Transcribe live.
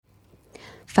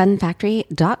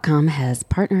Funfactory.com has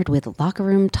partnered with Locker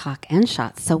Room Talk and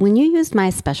Shots. So when you use my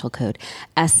special code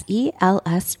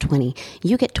SELS20,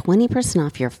 you get 20%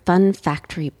 off your Fun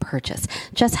Factory purchase.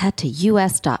 Just head to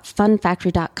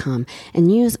us.funfactory.com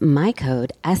and use my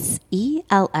code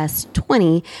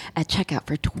SELS20 at checkout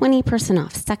for 20%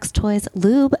 off sex toys,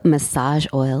 lube, massage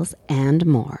oils, and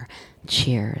more.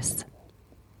 Cheers.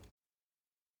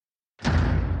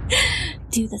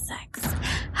 Do the sex.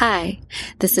 Hi,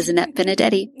 this is Annette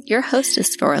Benedetti, your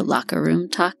hostess for Locker Room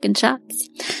Talk and Shots,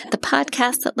 the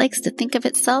podcast that likes to think of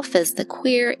itself as the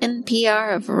queer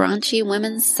NPR of raunchy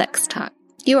women's sex talk.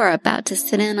 You are about to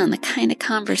sit in on the kind of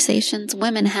conversations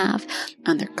women have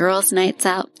on their girls' nights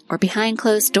out or behind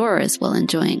closed doors while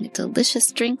enjoying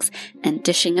delicious drinks and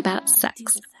dishing about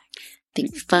sex.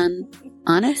 Think fun,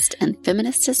 honest, and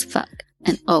feminist as fuck,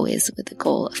 and always with the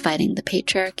goal of fighting the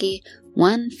patriarchy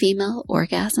one female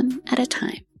orgasm at a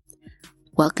time.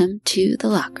 Welcome to the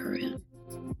Locker Room.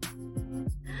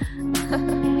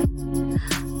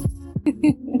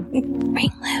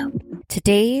 Ring loop.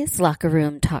 Today's Locker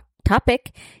Room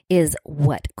topic is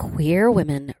what queer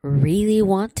women really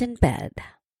want in bed.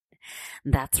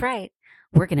 That's right.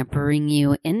 We're going to bring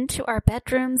you into our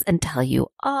bedrooms and tell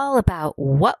you all about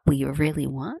what we really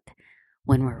want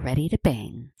when we're ready to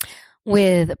bang.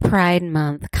 With Pride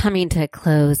Month coming to a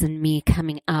close and me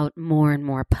coming out more and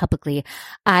more publicly,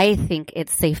 I think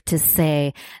it's safe to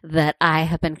say that I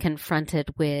have been confronted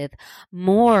with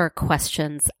more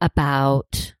questions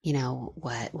about,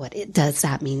 what does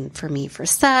that mean for me for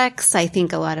sex? I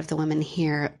think a lot of the women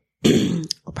here will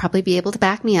probably be able to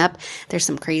back me up. There's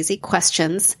some crazy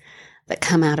questions that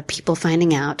come out of people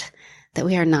finding out that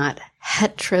we are not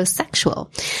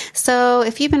heterosexual. So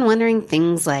if you've been wondering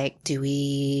things like, do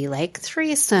we like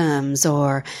threesomes,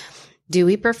 or do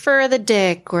we prefer the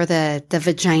dick or the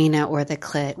vagina or the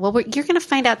clit? Well, you're going to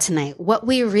find out tonight what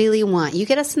we really want. You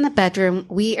get us in the bedroom.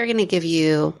 We are going to give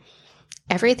you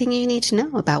everything you need to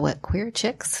know about what queer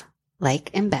chicks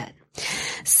like in bed.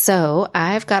 So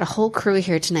I've got a whole crew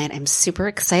here tonight. I'm super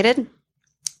excited.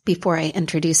 Before I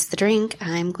introduce the drink,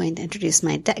 I'm going to introduce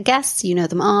my guests. You know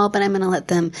them all, but I'm going to let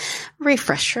them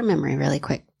refresh your memory really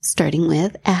quick, starting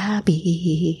with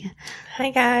Abby. Hi,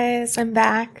 guys. I'm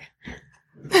back.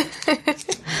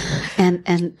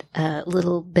 and a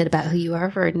little bit about who you are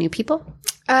for new people.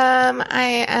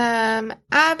 I am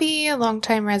Abby, a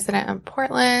longtime resident of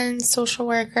Portland, social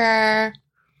worker,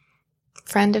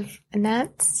 friend of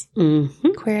Annette's,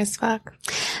 queer as fuck.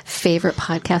 Favorite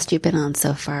podcast you've been on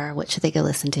so far? What should they go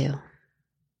listen to?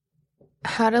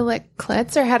 How to lick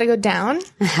clits or how to go down?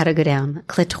 How to go down.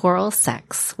 Clitoral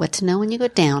sex. What to know when you go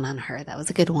down on her. That was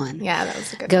a good one. Yeah, that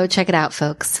was a good one. Go check it out,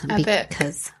 folks. Epic.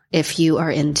 Because if you are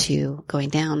into going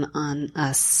down on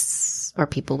us or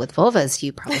people with vulvas,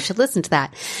 you probably should listen to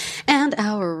that. And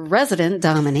our resident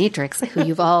dominatrix, who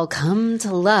you've all come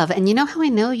to love. And you know how I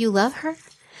know you love her?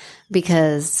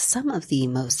 Because some of the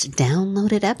most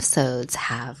downloaded episodes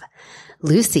have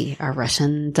Lucy, our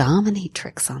Russian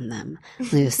dominatrix, on them.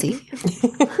 Lucy.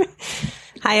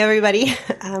 Hi, everybody.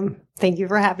 Thank you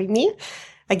for having me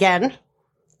again.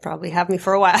 Probably have me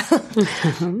for a while.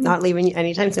 Not leaving you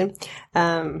anytime soon.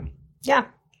 Yeah.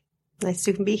 Nice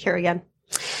to be here again.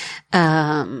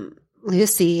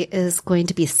 Lucy is going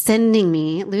to be sending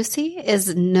me. Lucy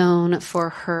is known for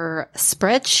her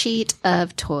spreadsheet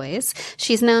of toys.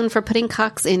 She's known for putting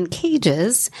cocks in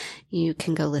cages. You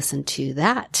can go listen to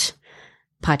that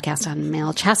podcast on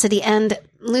male chastity. And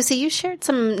Lucy, you shared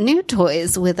some new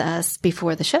toys with us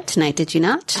before the show tonight, did you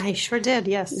not? I sure did,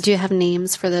 yes. Do you have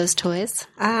names for those toys?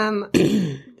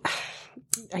 I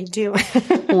do.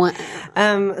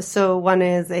 So one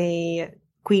is a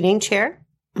queening chair.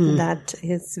 That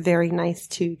is very nice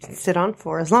to sit on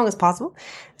for as long as possible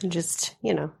and just,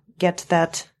 get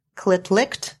that clit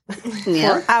licked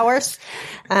for hours.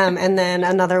 And then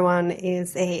another one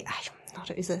is it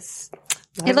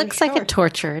looks like a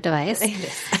torture device.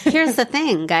 Here's the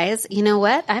thing, guys. You know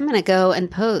what? I'm going to go and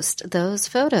post those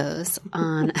photos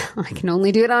on, I can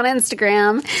only do it on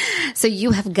Instagram. So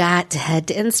you have got to head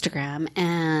to Instagram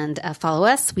and follow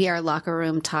us. We are Locker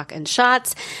Room Talk and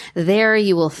Shots. There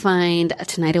you will find,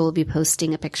 tonight I will be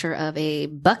posting a picture of a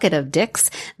bucket of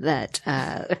dicks that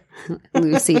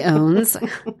Lucy owns.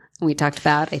 We talked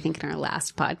about, I think, in our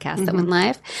last podcast that went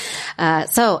live.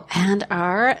 And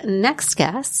our next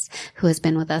guest, who has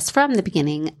been with us from the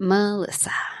beginning, Melissa.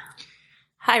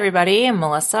 Hi, everybody. I'm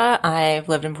Melissa. I've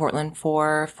lived in Portland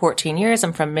for 14 years.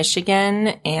 I'm from Michigan,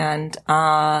 and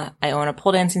I own a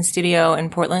pole dancing studio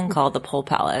in Portland called the Pole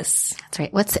Palace. That's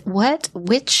right. Which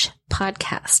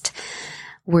podcast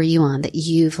were you on that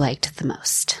you've liked the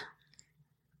most?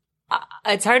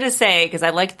 It's hard to say because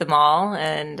I liked them all,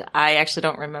 and I actually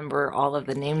don't remember all of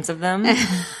the names of them.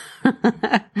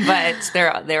 But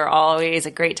they're always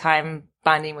a great time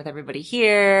bonding with everybody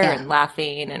here and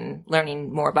laughing and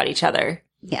learning more about each other.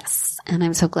 Yes, and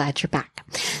I'm so glad you're back.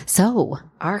 So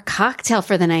our cocktail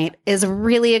for the night is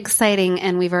really exciting,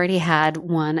 and we've already had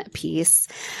one piece.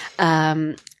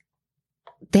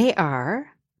 They are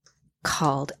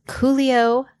called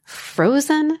Coolio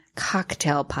Frozen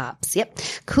Cocktail Pops. Yep.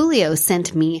 Coolio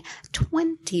sent me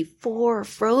 24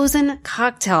 frozen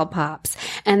cocktail pops,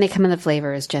 and they come in the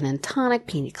flavors gin and tonic,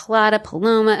 pina colada,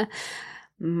 Paloma.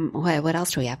 What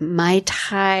else do we have? Mai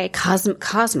Tai,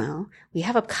 Cosmo. We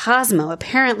have a Cosmo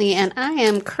apparently, and I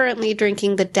am currently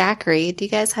drinking the daiquiri. Do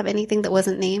you guys have anything that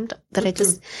wasn't named that I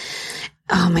just,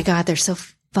 oh my God, they're so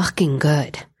fucking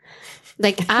good.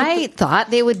 Like I thought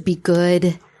they would be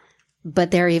good,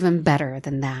 but they're even better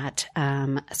than that.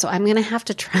 So I'm going to have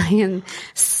to try and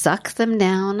suck them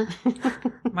down.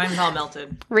 Mine's all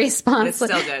melted. Responsibly. It's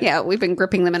still good. Yeah, we've been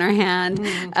gripping them in our hand.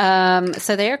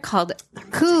 So they're called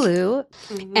Kulu.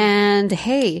 And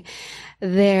hey,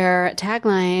 their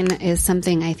tagline is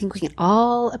something I think we can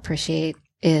all appreciate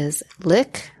is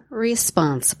lick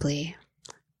responsibly.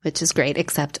 Which is great,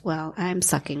 except, well, I'm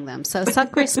sucking them. So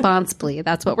suck responsibly.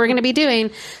 That's what we're going to be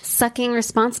doing, sucking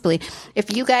responsibly.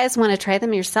 If you guys want to try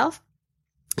them yourself,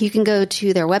 you can go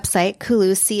to their website,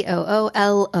 Cooloo,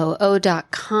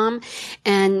 COOLOO.com,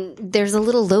 and there's a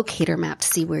little locator map to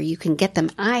see where you can get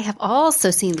them. I have also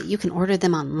seen that you can order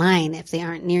them online if they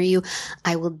aren't near you.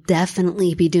 I will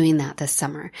definitely be doing that this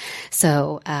summer.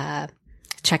 So,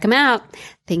 check them out.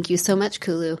 Thank you so much,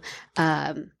 Cooloo.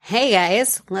 Hey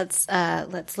guys, let's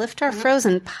lift our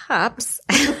frozen pops.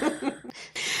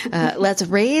 Let's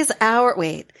raise our,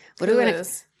 raise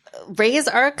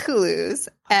our Cooloos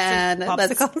and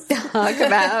let's talk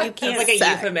about. It's like a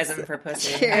euphemism for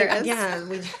pussy. Cheers.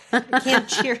 We can't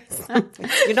cheers.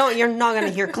 You're not going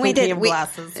to hear clinking of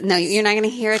glasses. No, you're not going to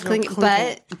hear it clinking,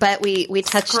 but we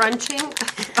touched. Crunching?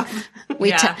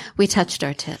 We touched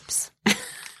our tips.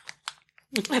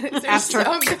 After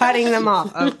cutting them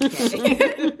off. Okay.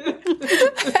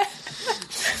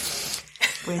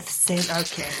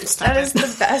 That is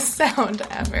the best sound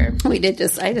ever.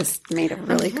 I just made it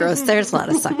really gross. There's a lot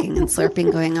of sucking and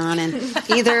slurping going on, and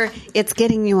either it's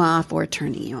getting you off or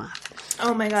turning you off.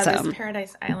 Oh my God, this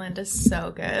Paradise Island is so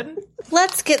good.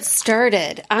 Let's get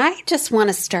started. I just want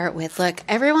to start with, look,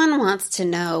 everyone wants to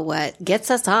know what gets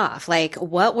us off, like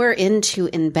what we're into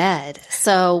in bed.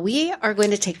 So we are going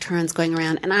to take turns going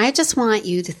around, and I just want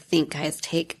you to think, guys,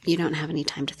 you don't have any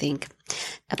time to think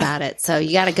about it. So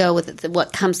you got to go with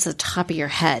what comes to the top of your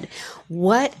head.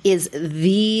 What is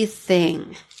the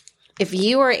thing? If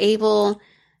you are able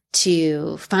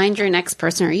to find your next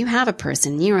person, or you have a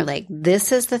person, you are like,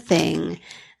 this is the thing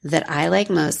that I like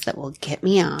most that will get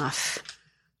me off.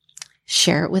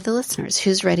 Share it with the listeners.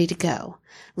 Who's ready to go?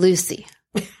 Lucy.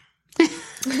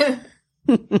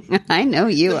 I know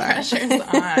you are. The pressure's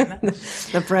on.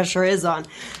 The pressure is on.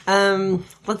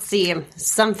 Let's see.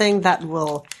 Something that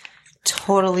will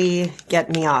totally get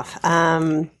me off.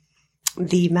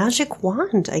 The magic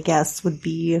wand, I guess, would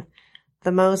be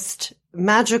the most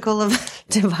magical of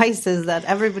devices that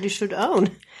everybody should own.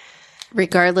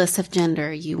 Regardless of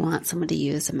gender, you want someone to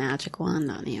use a magic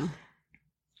wand on you.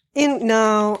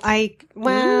 I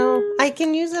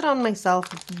can use it on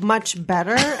myself much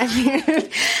better.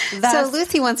 So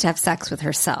Lucy wants to have sex with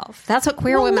herself. That's what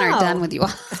queer women are done with you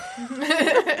all.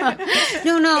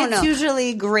 No. It's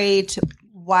usually great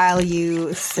while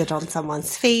you sit on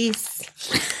someone's face,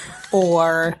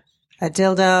 or a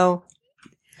dildo,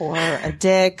 or a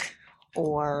dick,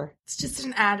 or it's just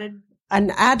an added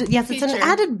feature. It's an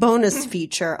added bonus Mm-hmm.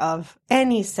 feature of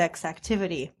any sex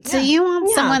activity. So you want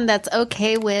someone that's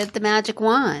okay with the magic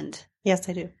wand. Yes,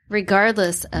 I do.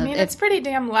 Regardless of it's pretty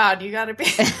damn loud. You gotta be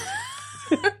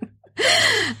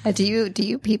Do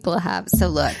you people have, so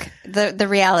look, the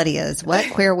reality is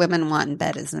what queer women want in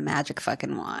bed is the magic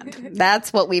fucking wand.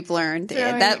 That's what we've learned.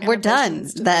 That we're done.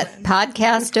 That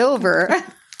podcast over.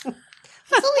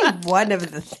 It's only one of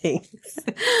the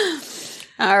things.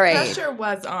 All right. Pressure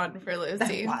was on for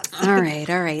Lucy. All right.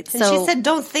 And So she said,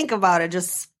 don't think about it.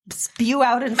 Just spew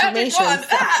out information.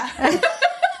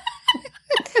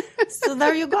 So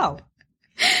there you go.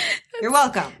 You're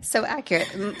welcome. So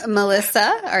accurate.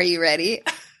 Melissa, are you ready?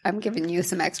 I'm giving you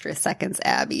some extra seconds,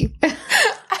 Abby.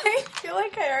 I feel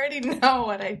like I already know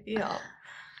what I feel.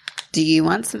 Do you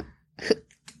want some?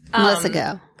 Melissa,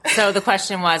 go. So the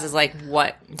question is like,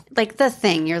 what? Like the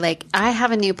thing, you're like, I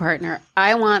have a new partner.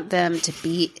 I want them to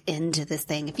be into this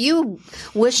thing. If you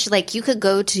wish, like, you could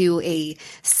go to a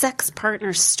sex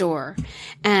partner store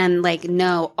and like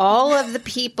know all of the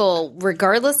people,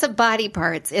 regardless of body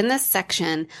parts in this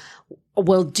section,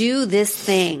 will do this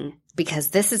thing because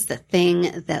this is the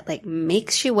thing that like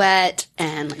makes you wet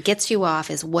and gets you off.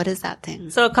 What is that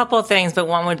thing? So a couple of things, but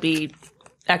one would be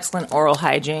excellent oral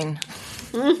hygiene.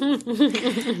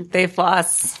 They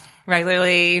floss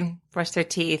regularly, brush their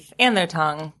teeth and their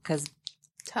tongue because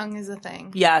tongue is a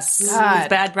thing. Yes.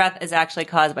 Bad breath is actually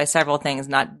caused by several things,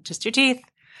 not just your teeth.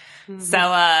 Mm-hmm. So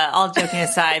all joking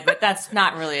aside, but that's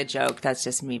not really a joke. That's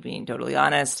just me being totally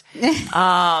honest. You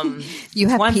have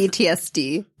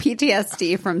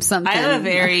PTSD from something. I have a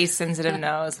very sensitive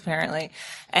nose, apparently.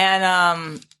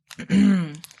 And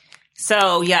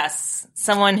so, yes,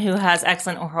 someone who has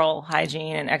excellent oral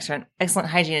hygiene and excellent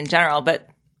hygiene in general, but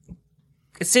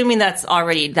assuming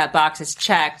that box is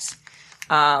checked,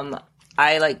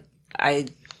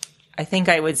 I think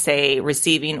I would say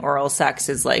receiving oral sex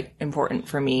is like important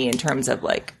for me in terms of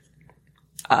like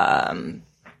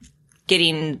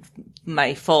getting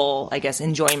my full, I guess,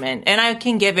 enjoyment. And I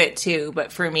can give it too,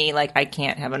 but for me, like I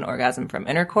can't have an orgasm from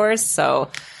intercourse.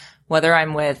 So whether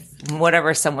I'm with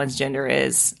whatever someone's gender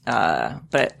is,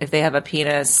 but if they have a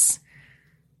penis,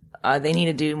 they need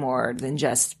to do more than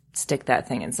just stick that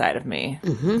thing inside of me.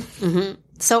 Mm-hmm, mm-hmm.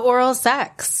 So oral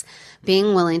sex,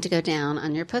 being willing to go down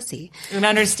on your pussy. And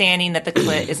understanding that the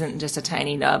clit isn't just a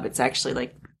tiny nub. It's actually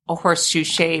like a horseshoe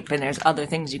shape and there's other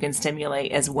things you can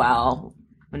stimulate as well,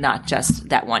 not just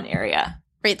that one area.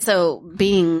 Right. So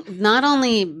not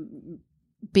only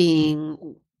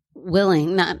being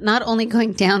willing, not only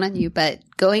going down on you, but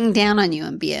going down on you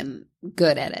and being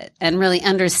good at it and really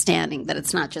understanding that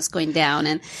it's not just going down.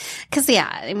 And because,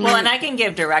 and I can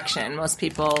give direction. Most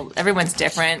people, everyone's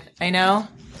different, I know.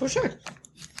 For sure.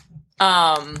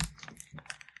 I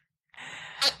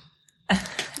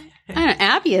don't know.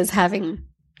 Abby is having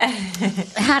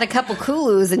had a couple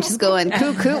Kulus and she's going,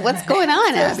 coo, what's going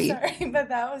on, Abby? Sorry, but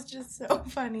that was just so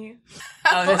funny.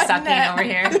 Oh, the sucking over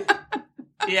here.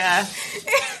 Yeah.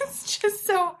 It's just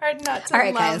so hard not to All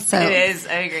right, love. guys, so it is.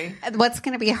 I agree. What's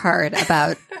going to be hard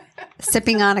about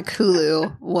sipping on a Kulu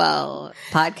while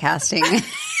podcasting?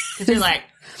 You're like,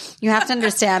 you have to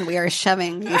understand we are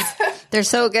shoving these. They're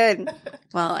so good.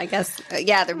 Well, I guess,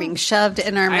 they're being shoved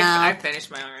in our mouth. I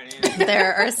finished mine already.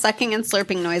 There are sucking and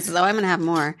slurping noises. Oh, I'm going to have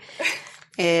more.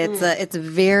 It's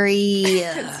very...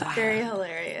 it's very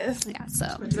hilarious. Yeah, so...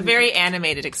 It's a very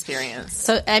animated experience.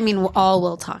 So, I mean, all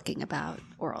while talking about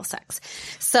oral sex.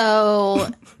 So...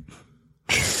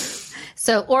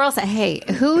 So oral sex, hey,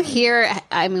 who here,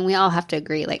 I mean, we all have to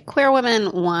agree, like queer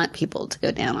women want people to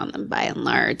go down on them by and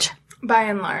large. By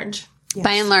and large. Yes.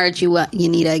 By and large, you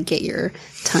need to get your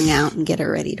tongue out and get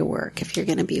her ready to work if you're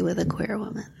going to be with a queer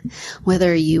woman.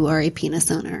 Whether you are a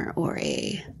penis owner or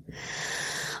a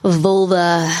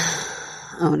vulva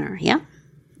owner. Yeah?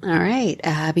 All right.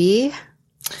 Abby?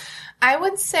 I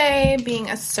would say being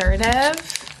assertive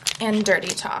and dirty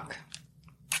talk.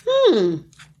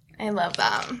 I love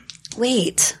that.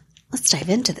 Wait. Let's dive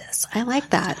into this. I like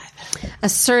that.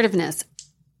 Assertiveness.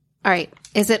 All right.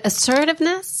 Is it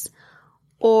assertiveness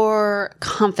or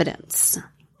confidence?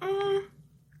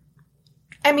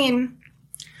 I mean,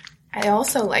 I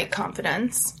also like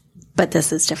confidence. But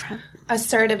this is different.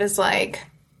 Assertive is like...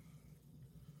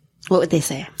 What would they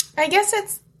say? I guess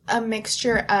it's a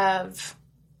mixture of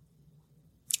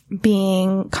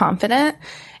being confident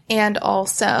and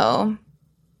also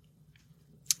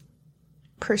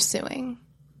pursuing.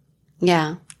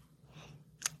 Yeah.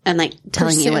 And like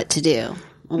telling you what to do.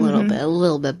 A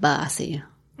little bit bossy.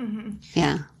 Mm-hmm.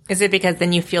 Yeah. Is it because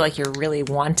then you feel like you're really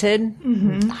wanted,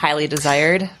 highly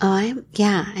desired? Oh,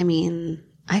 I mean,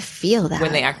 I feel that.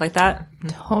 When they act like that?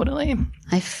 Totally.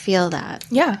 I feel that.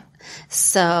 Yeah.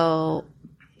 So.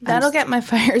 That'll get my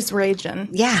fires raging.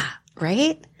 Yeah.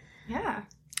 Right? Yeah.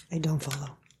 I don't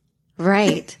follow.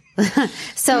 Right.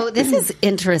 So this is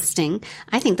interesting.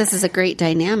 I think this is a great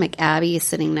dynamic. Abby is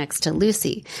sitting next to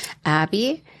Lucy.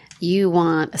 Abby, you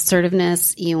want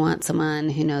assertiveness. You want someone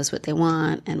who knows what they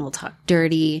want and will talk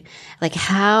dirty. Like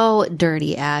how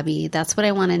dirty, Abby? That's what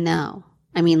I want to know.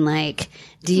 I mean, like,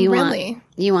 do you want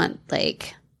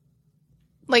like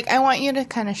I want you to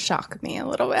kind of shock me a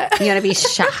little bit. You want to be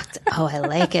shocked. Oh, I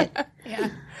like it. Yeah.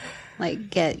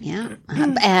 Like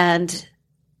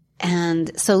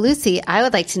And so Lucy, I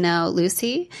would like to know,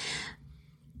 Lucy,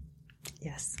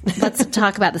 Yes. Let's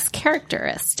talk about this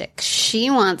characteristic.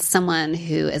 She wants someone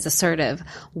who is assertive.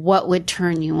 What would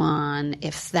turn you on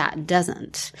if that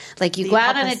doesn't? Like you go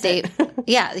out on a date.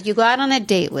 Yeah, you go out on a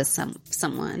date with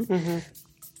someone. Mm-hmm.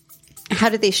 How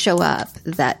do they show up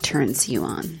that turns you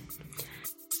on?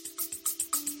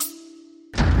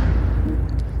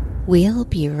 We'll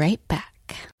be right back.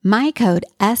 My code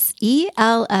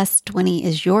SELS20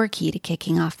 is your key to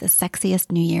kicking off the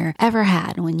sexiest new year ever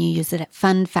had when you use it at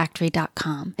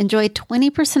funfactory.com. Enjoy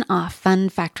 20% off Fun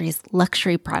Factory's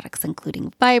luxury products,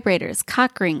 including vibrators,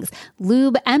 cock rings,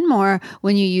 lube, and more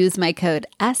when you use my code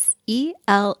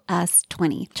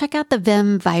SELS20. Check out the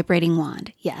Vim vibrating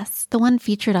wand. Yes, the one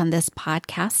featured on this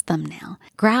podcast thumbnail.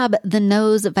 Grab the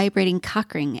Nose vibrating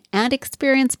cock ring and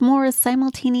experience more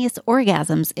simultaneous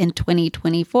orgasms in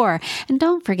 2024. And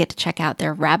don't forget to check out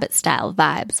their rabbit style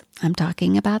vibes. I'm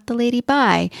talking about the Lady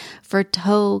Bi for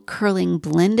toe curling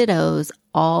blended O's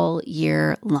all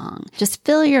year long. Just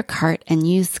fill your cart and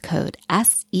use code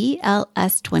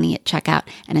SELS20 at checkout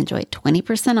and enjoy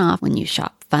 20% off when you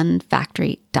shop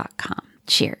funfactory.com.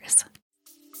 Cheers.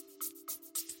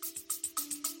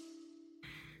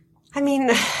 I mean,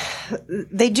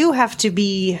 they do have to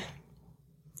be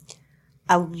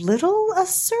a little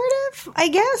assertive, I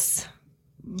guess.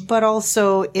 But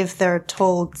also, if they're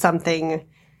told something,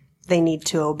 they need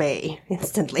to obey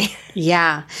instantly.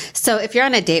 Yeah. So if you're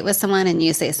on a date with someone and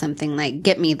you say something like,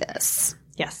 get me this.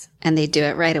 Yes. And they do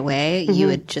it right away, you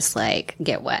would just like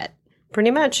get wet.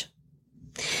 Pretty much.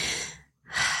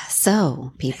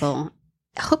 So, people,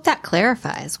 I hope that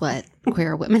clarifies what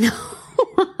queer women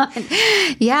want.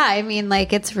 Yeah, I mean,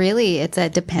 like, it's a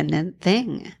dependent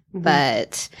thing. Mm-hmm.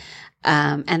 But,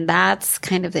 and that's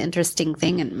kind of the interesting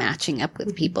thing in matching up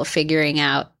with people, figuring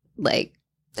out, like,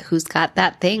 who's got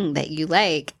that thing that you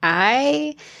like.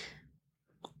 I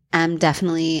am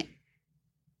definitely,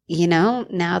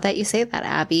 now that you say that,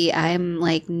 Abby, I'm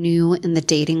like new in the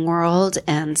dating world.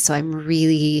 And so I'm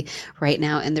really right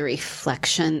now in the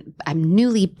reflection. I'm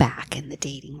newly back in the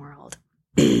dating world.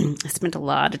 I spent a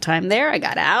lot of time there. I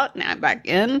got out. Now I'm back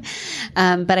in.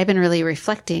 But I've been really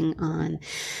reflecting on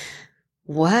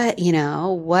what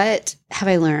have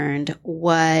I learned?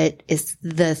 What is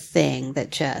the thing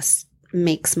that just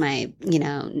makes my,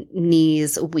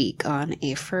 knees weak on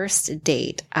a first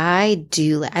date? I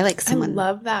like someone. I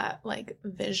love that, like,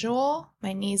 visual,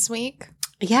 my knees weak.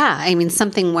 Yeah. I mean,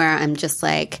 something where I'm just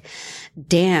like,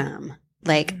 damn,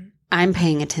 like, I'm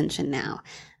paying attention now.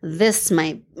 This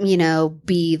might,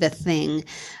 be the thing.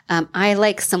 I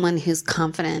like someone who's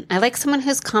confident.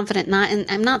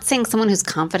 I'm not saying someone who's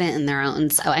confident in their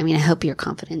own self. I mean, I hope you're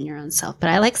confident in your own self,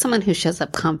 but I like someone who shows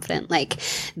up confident. Like,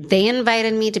 they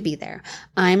invited me to be there.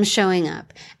 I'm showing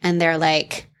up and they're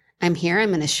like, I'm here. I'm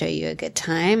going to show you a good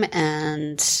time.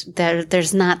 And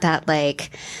there's not that like,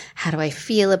 how do I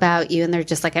feel about you? And they're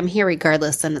just like, I'm here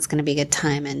regardless, and it's going to be a good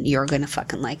time, and you're going to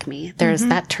fucking like me.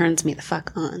 That turns me the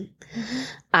fuck on. Mm-hmm.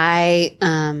 I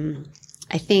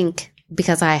think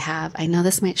because I know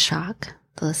this might shock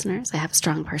the listeners. I have a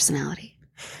strong personality.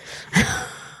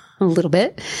 A little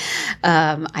bit.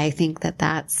 I think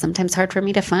that's sometimes hard for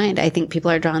me to find. I think people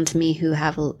are drawn to me who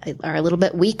are a little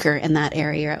bit weaker in that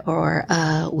area or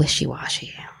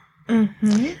wishy-washy.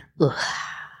 Mm-hmm.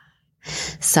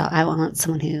 So I want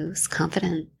someone who's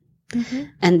confident. Mm-hmm.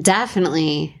 And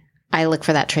definitely I look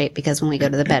for that trait because when we go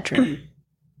to the bedroom,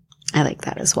 I like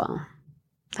that as well.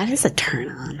 That is a turn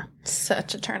on.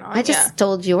 Such a turn on. I just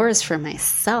stole yours for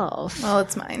myself. Well,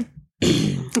 it's mine.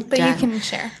 But you can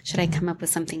share. Should I come up with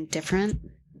something different?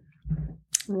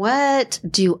 What's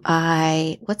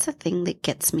the thing that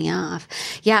gets me off?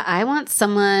 Yeah, I want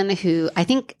someone who, I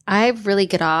think I really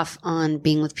get off on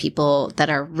being with people that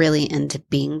are really into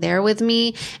being there with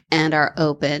me and are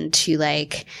open to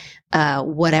like,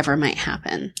 whatever might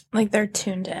happen. Like they're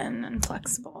tuned in and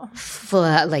flexible.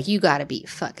 Like you got to be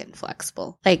fucking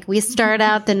flexible. Like we start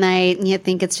out the night and you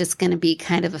think it's just going to be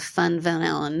kind of a fun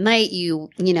vanilla night.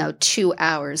 2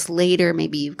 hours later,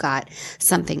 maybe you've got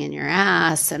something in your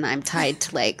ass and I'm tied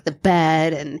to like the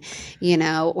bed and,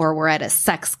 or we're at a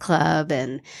sex club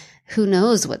and who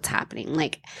knows what's happening.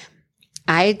 Like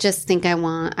I just think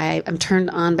I'm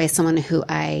turned on by someone who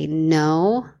I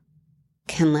know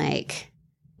can like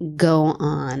go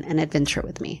on an adventure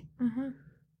with me. Mm-hmm.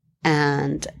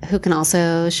 And who can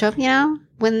also show up,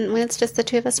 when it's just the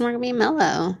two of us and we're going to be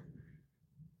mellow.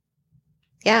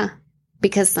 Yeah.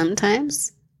 Because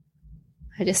sometimes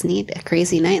I just need a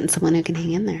crazy night and someone who can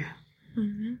hang in there.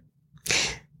 Mm-hmm.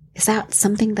 Is that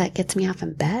something that gets me off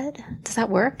in bed? Does that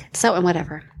work?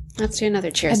 Whatever. Let's do another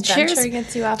cheers. Adventure cheers.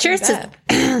 Gets you off cheers in bed.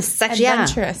 To such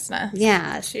adventurousness.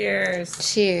 Yeah.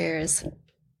 Cheers. Cheers.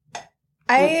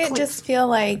 I just feel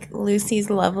like Lucy's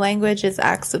love language is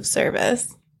acts of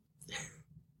service.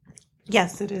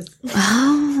 Yes, it is.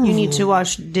 Oh. You need to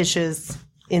wash dishes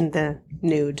in the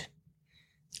nude.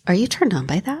 Are you turned on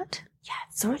by that? Yeah,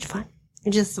 it's so much fun. I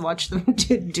just watch them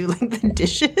do like the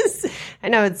dishes. I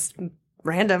know it's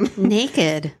random.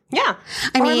 Naked. Yeah.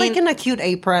 I or mean, like in a cute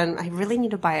apron. I really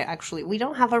need to buy it, actually. We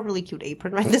don't have a really cute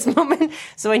apron right this moment,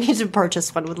 so I need to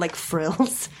purchase one with like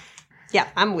frills. Yeah,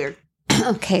 I'm weird.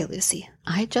 Okay, Lucy.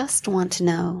 I just want to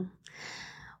know,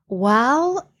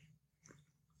 while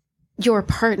your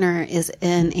partner is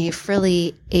in a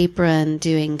frilly apron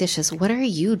doing dishes, what are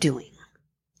you doing?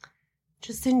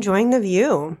 Just enjoying the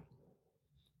view.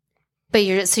 But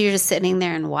you're just sitting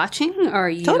there and watching, or are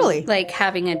you Totally. like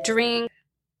having a drink?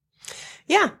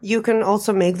 Yeah, you can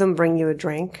also make them bring you a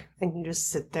drink, and you just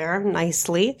sit there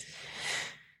nicely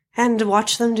and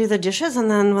watch them do the dishes, and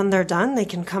then when they're done, they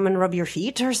can come and rub your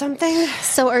feet or something.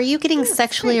 So are you getting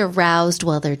sexually aroused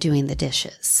while they're doing the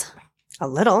dishes? A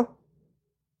little.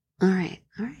 All right.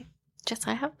 Jess,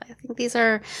 I think these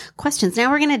are questions.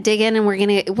 Now we're going to dig in and we're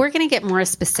going to get more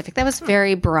specific. That was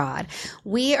very broad.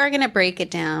 We are going to break it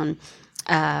down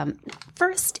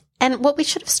first, and what we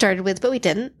should have started with, but we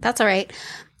didn't. That's all right.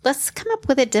 Let's come up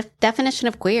with a definition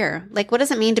of queer. Like, what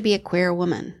does it mean to be a queer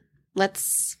woman?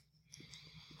 Let's,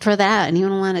 for that,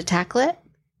 anyone want to tackle it?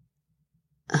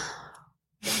 Oh,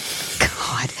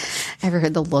 God, ever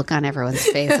heard the look on everyone's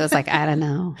face? I was like, I don't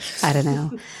know.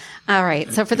 All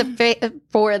right. So for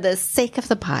the sake of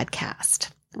the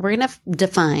podcast, we're going to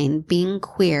define being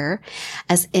queer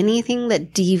as anything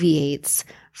that deviates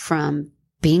from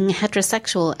being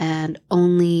heterosexual and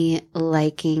only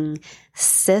liking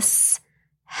cis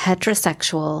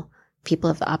heterosexual people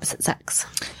of the opposite sex.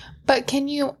 But can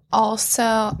you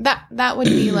also, that would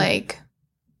be like,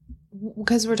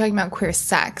 because we're talking about queer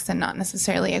sex and not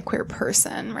necessarily a queer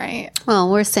person, right?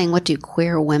 Well, we're saying, what do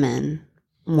queer women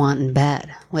want in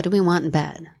bed? What do we want in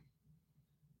bed?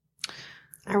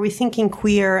 Are we thinking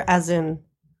queer as in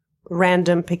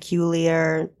random,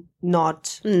 peculiar,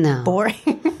 not boring?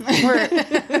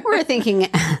 We're thinking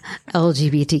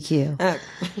LGBTQ.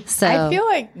 So I feel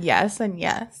like yes and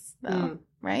yes, though,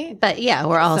 right? But yeah,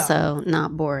 we're also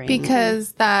not boring.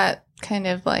 Because that kind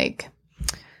of like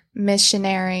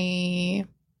missionary,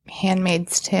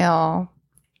 Handmaid's Tale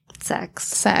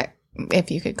sex,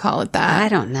 if you could call it that. I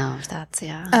don't know if that's,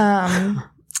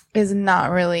 is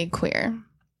not really queer.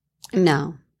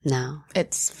 No.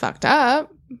 It's fucked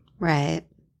up. Right.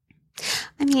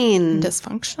 I mean,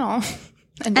 dysfunctional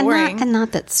and boring. And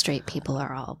not that straight people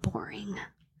are all boring.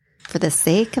 For the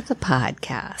sake of the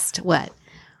podcast, what?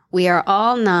 We are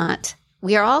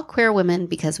all queer women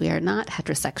because we are not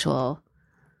heterosexual.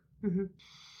 Mm-hmm.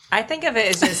 I think of it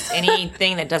as just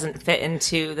anything that doesn't fit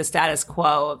into the status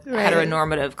quo of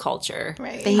heteronormative culture.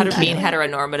 Right. Being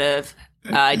heteronormative,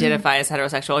 identify as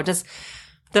heterosexual. Just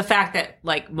the fact that,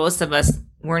 like, most of us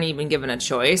weren't even given a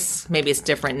choice. Maybe it's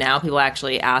different now. People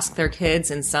actually ask their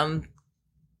kids in some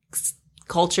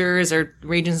cultures or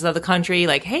regions of the country,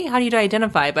 like, hey, how do you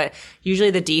identify? But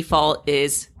usually the default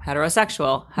is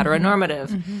heterosexual, heteronormative.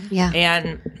 Mm-hmm. Yeah.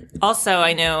 And also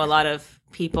I know a lot of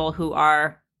people who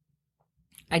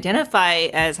identify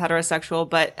as heterosexual,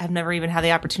 but have never even had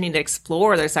the opportunity to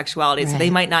explore their sexuality. Right. So they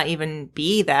might not even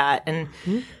be that. And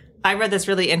I read this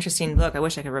really interesting book. I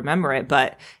wish I could remember it,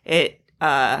 but it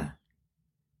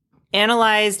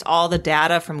analyzed all the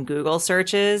data from Google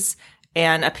searches.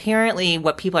 And apparently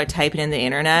what people are typing in the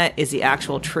internet is the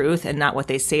actual truth and not what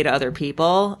they say to other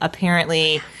people.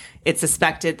 Apparently it's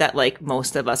suspected that, like,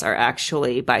 most of us are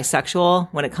actually bisexual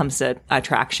when it comes to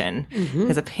attraction.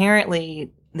 Because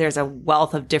apparently there's a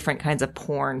wealth of different kinds of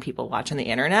porn people watch on the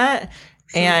internet.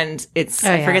 And it's,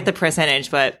 I forget the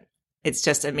percentage, but it's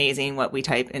just amazing what we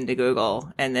type into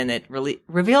Google. And then it really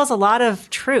reveals a lot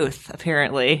of truth,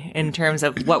 apparently, in terms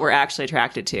of what we're actually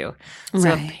attracted to.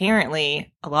 So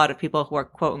apparently a lot of people who are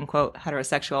quote unquote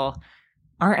heterosexual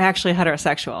aren't actually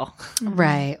heterosexual.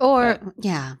 Right. Or,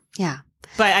 yeah.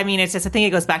 But I mean, it's just, I think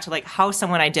it goes back to, like, how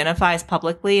someone identifies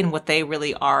publicly and what they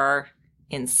really are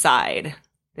inside.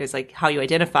 There's, like, how you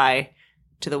identify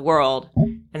to the world,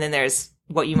 and then there's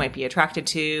what you might be attracted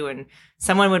to, and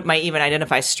someone might even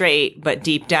identify straight, but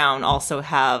deep down also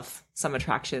have some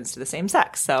attractions to the same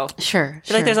sex. So sure, I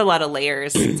feel like there's a lot of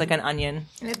layers. It's like an onion.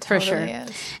 It for totally sure.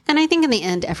 is. And I think in the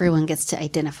end, everyone gets to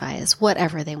identify as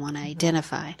whatever they want to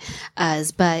identify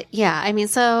as. But yeah, I mean,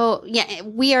 so yeah,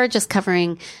 we are just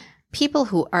covering people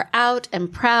who are out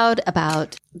and proud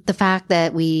about the fact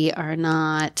that we are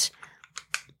not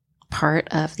part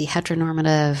of the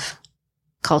heteronormative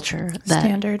culture.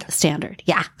 Standard.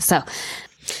 Yeah. So,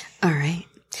 all right.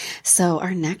 So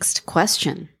our next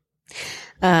question.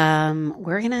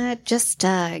 We're going to just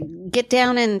get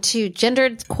down into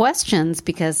gendered questions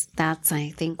because that's,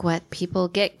 I think, what people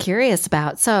get curious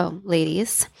about. So,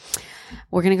 ladies,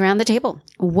 we're going to go around the table.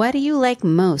 What do you like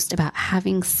most about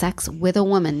having sex with a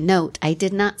woman? Note, I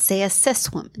did not say a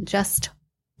cis woman, just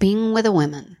being with a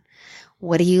woman.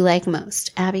 What do you like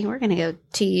most? Abby, we're going to go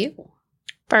to you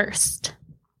first.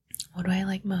 What do I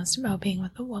like most about being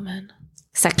with a woman?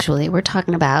 Sexually, we're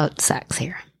talking about sex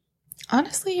here.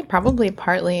 Honestly, probably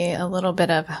partly a little bit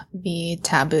of the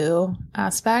taboo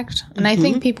aspect. And I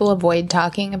think people avoid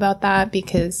talking about that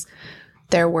because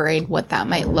they're worried what that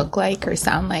might look like or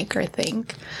sound like or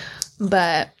think.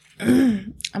 But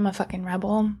I'm a fucking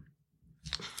rebel.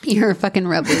 You're a fucking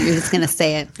rebel. You're just going to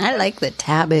say it. I like the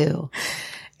taboo.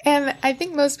 And I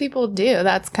think most people do.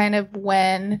 That's kind of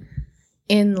when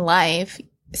in life,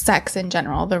 sex in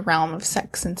general, the realm of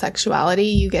sex and sexuality,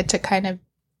 you get to kind of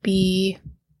be...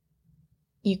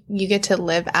 You get to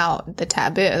live out the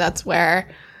taboo. That's where,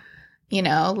 you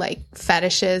know, like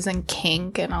fetishes and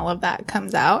kink and all of that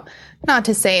comes out. Not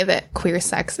to say that queer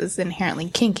sex is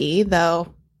inherently kinky,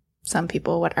 though some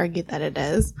people would argue that it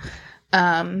is.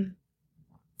 I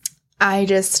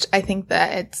think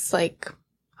that it's like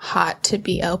hot to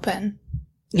be open.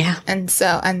 Yeah. And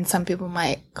some people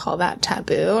might call that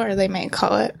taboo or they might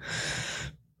call it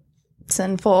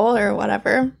sinful or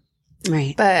whatever.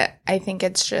 Right. But I think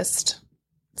it's just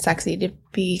sexy to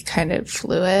be kind of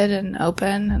fluid and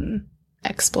open and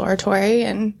exploratory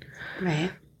and right.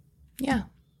 Yeah.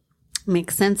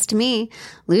 Makes sense to me.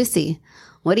 Lucy,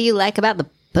 what do you like about the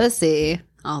pussy?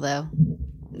 Although,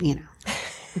 you know.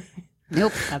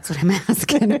 Nope, that's what I'm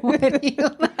asking. What do you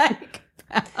like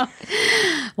about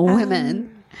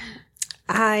women?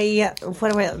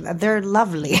 They're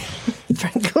lovely,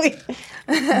 frankly.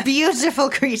 Beautiful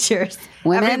creatures.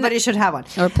 Women? Everybody should have one.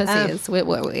 Or pussies.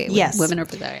 Wait. Yes. Women or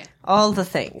pussies. Right. All the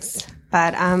things.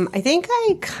 But I think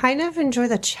I kind of enjoy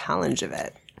the challenge of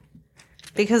it.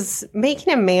 Because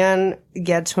making a man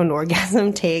get to an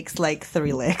orgasm takes like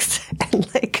 3 licks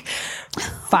and like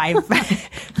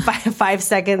 5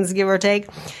 seconds, give or take.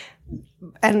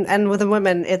 And with a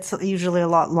woman, it's usually a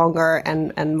lot longer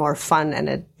and more fun.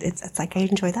 And it's like I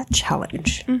enjoy that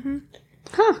challenge. Mm-hmm.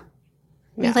 Huh.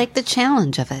 Yeah. You like the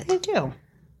challenge of it. I do.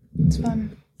 It's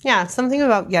fun. Yeah, something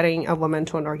about getting a woman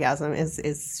to an orgasm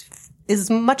is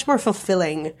much more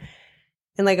fulfilling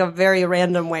in like a very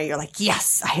random way. You're like,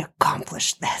 yes, I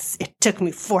accomplished this. It took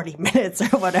me 40 minutes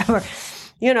or whatever.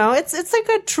 You know, it's like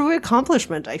a true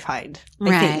accomplishment, I find.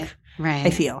 I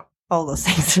feel all those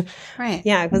things. Right.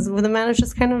 Yeah, because with a man, it's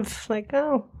just kind of like,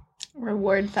 oh.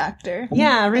 Reward factor.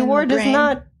 Yeah, reward is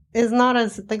not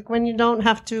as, like, when you don't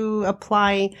have to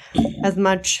apply as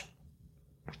much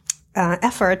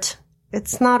effort,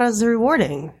 it's not as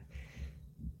rewarding,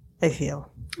 I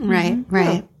feel. Right,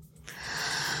 right.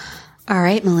 All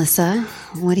right, Melissa,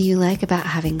 what do you like about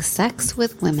having sex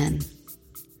with women?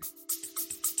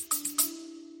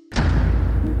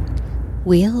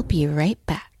 We'll be right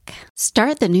back.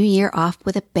 Start the new year off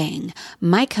with a bang.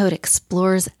 My code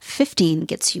EXPLORES15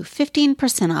 gets you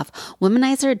 15% off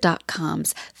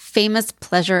Womanizer.com's famous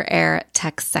Pleasure Air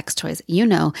Tech sex toys. You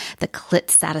know, the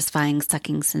clit-satisfying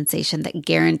sucking sensation that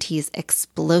guarantees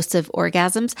explosive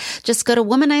orgasms. Just go to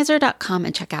Womanizer.com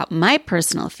and check out my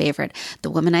personal favorite,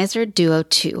 the Womanizer Duo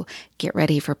 2. Get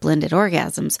ready for blended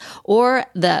orgasms, or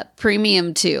the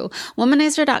Premium 2.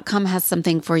 Womanizer.com has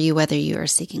something for you, whether you are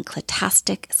seeking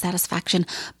clitastic satisfaction,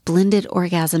 blended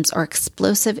orgasms, or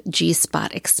explosive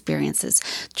G-spot experiences.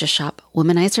 Just shop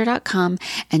Womanizer.com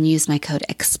and use my code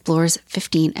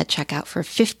EXPLORES15 at checkout for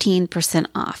 15%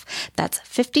 off. That's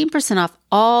 15% off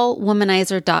all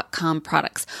Womanizer.com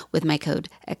products with my code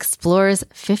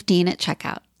EXPLORES15 at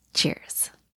checkout.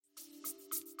 Cheers.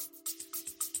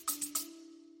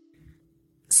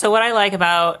 So what I like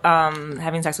about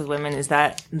having sex with women is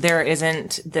that there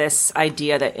isn't this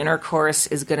idea that intercourse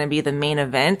is going to be the main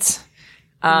event.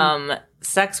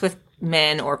 Sex with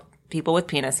men or people with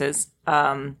penises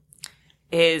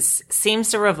seems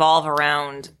to revolve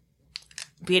around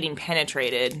getting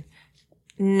penetrated.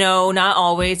 No, not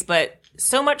always, but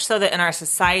so much so that in our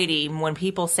society, when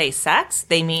people say sex,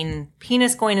 they mean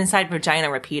penis going inside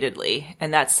vagina repeatedly.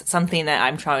 And that's something that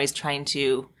I'm always trying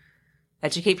to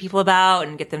educate people about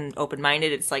and get them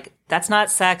open-minded. It's like, that's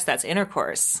not sex, that's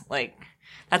intercourse. Like,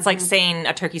 that's like saying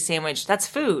a turkey sandwich, that's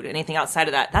food. Anything outside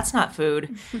of that, that's not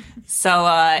food. So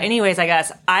anyways, I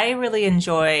guess I really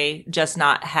enjoy just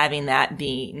not having that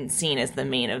being seen as the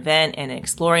main event and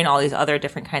exploring all these other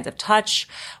different kinds of touch,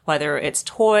 whether it's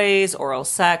toys, oral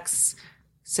sex,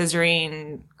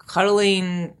 scissoring,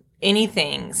 cuddling,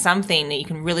 anything, something that you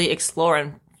can really explore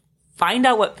and find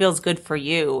out what feels good for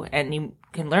you. And you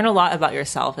can learn a lot about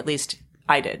yourself. At least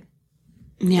I did.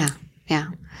 Yeah. Yeah.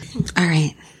 All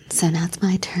right. So now it's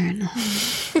my turn.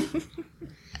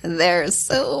 There's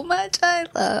so much I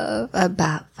love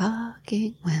about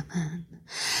fucking women.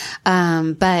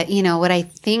 But you know, what I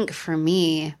think for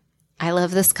me, I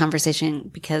love this conversation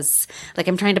because like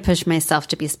I'm trying to push myself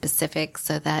to be specific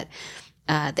so that,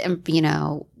 you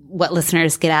know, what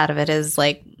listeners get out of it is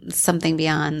like something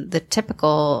beyond the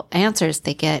typical answers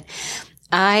they get.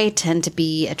 I tend to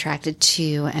be attracted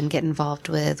to and get involved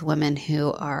with women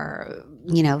who are,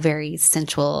 you know, very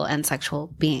sensual and sexual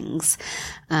beings.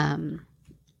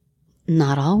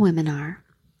 Not all women are.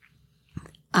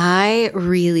 I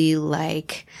really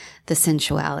like the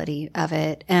sensuality of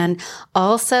it. And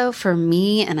also for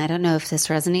me, and I don't know if this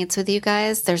resonates with you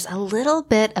guys, there's a little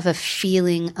bit of a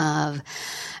feeling of,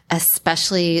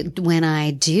 especially when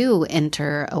I do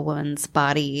enter a woman's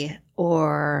body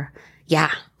or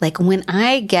like when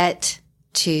I get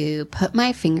to put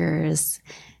my fingers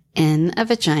in a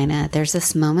vagina, there's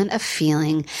this moment of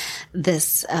feeling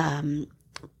this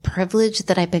privilege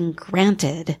that I've been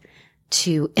granted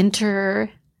to enter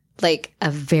like a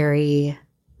very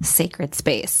sacred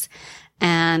space.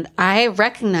 And I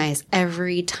recognize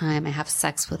every time I have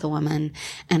sex with a woman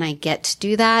and I get to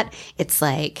do that, it's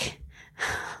like,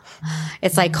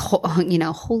 you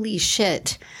know, holy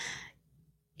shit.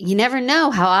 You never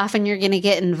know how often you're going to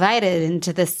get invited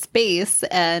into this space,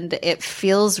 and it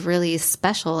feels really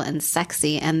special and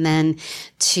sexy. And then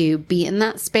to be in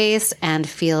that space and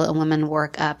feel a woman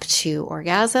work up to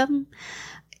orgasm,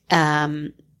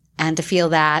 and to feel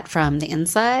that from the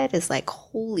inside is like,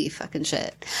 holy fucking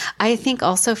shit. I think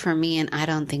also for me, and I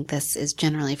don't think this is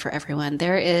generally for everyone,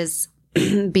 there is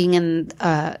being in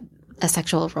a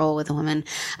sexual role with a woman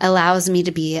allows me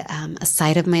to be a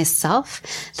side of myself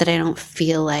that I don't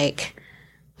feel like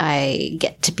I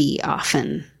get to be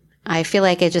often. I feel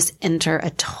like I just enter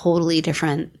a totally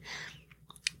different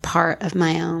part of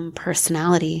my own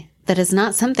personality that is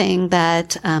not something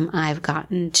that I've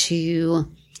gotten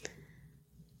to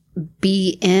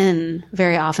be in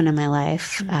very often in my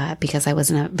life because I was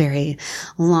in a very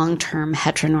long-term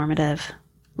heteronormative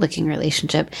looking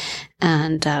relationship.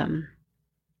 And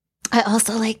I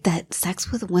also like that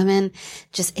sex with women,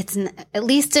 just it's at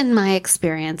least in my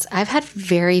experience, I've had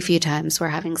very few times where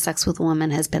having sex with a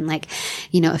woman has been like,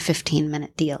 you know, a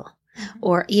 15-minute deal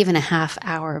or even a half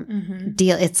hour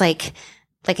deal. It's like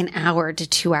an hour to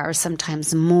 2 hours,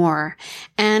 sometimes more.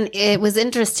 And it was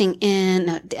interesting in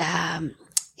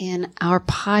our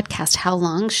podcast, How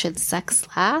Long Should Sex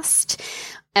Last?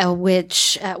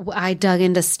 Which I dug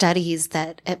into studies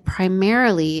that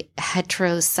primarily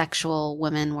heterosexual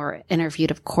women were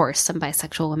interviewed, of course, some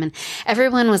bisexual women.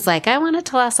 Everyone was like, I want it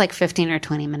to last like 15 or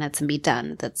 20 minutes and be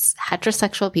done. That's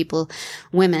heterosexual people,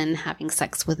 women having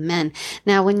sex with men.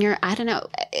 Now, when you're, I don't know,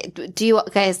 do you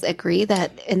guys agree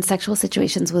that in sexual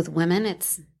situations with women,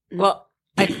 it's... Well,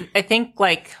 I think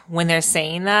like when they're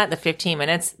saying that, the 15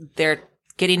 minutes, they're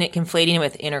getting it conflating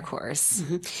with intercourse.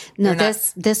 No,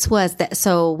 this was that.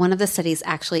 So one of the studies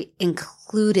actually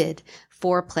included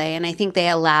foreplay, and I think they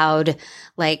allowed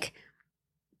like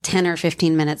 10 or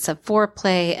 15 minutes of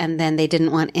foreplay, and then they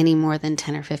didn't want any more than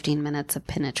 10 or 15 minutes of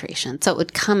penetration. So it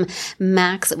would come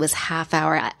max, it was half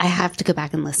hour. I have to go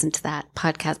back and listen to that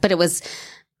podcast, but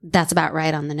that's about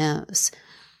right on the nose.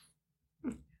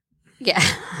 Yeah.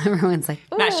 Everyone's like,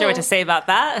 ooh. Not sure what to say about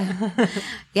that.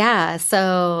 Yeah.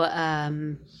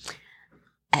 So,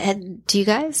 do you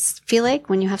guys feel like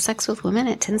when you have sex with women,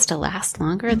 it tends to last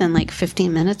longer than like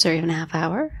 15 minutes or even a half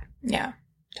hour? Yeah,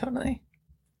 totally.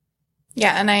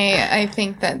 Yeah. And I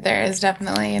think that there is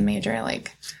definitely a major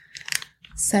like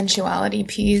sensuality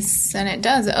piece, and it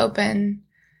does open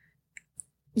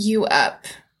you up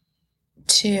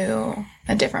to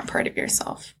a different part of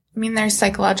yourself. I mean, there's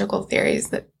psychological theories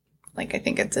that, like, I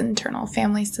think it's internal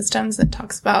family systems that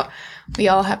talks about we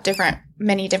all have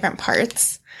many different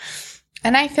parts.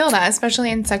 And I feel that, especially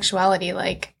in sexuality,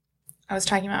 like I was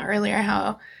talking about earlier,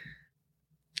 how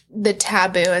the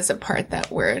taboo is a part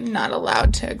that we're not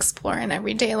allowed to explore in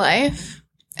everyday life.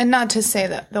 And not to say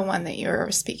that the one that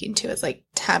you're speaking to is like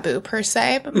taboo per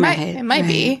se, but it might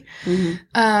be.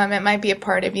 Mm-hmm. It might be a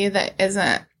part of you that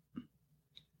isn't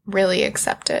really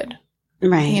accepted,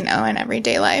 right? You know, in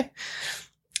everyday life.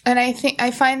 And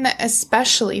I find that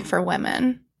especially for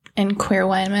women and queer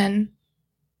women,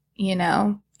 you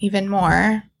know, even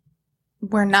more,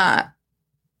 we're not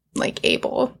like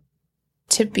able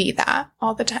to be that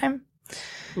all the time.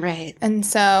 Right. And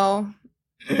so,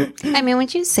 I mean,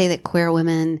 would you say that queer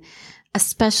women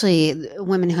especially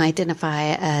women who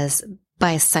identify as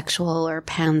bisexual or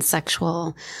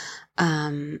pansexual,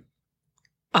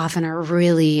 often are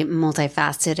really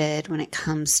multifaceted when it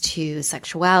comes to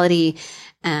sexuality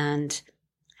and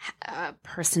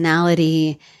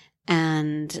personality.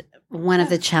 And one of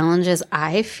the challenges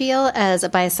I feel as a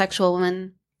bisexual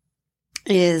woman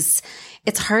is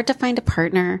it's hard to find a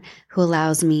partner who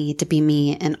allows me to be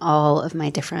me in all of my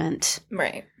different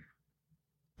Right.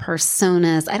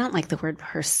 personas. I don't like the word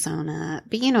persona,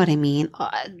 but you know what I mean.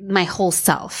 My whole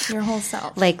self. Your whole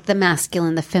self. Like the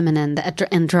masculine, the feminine, the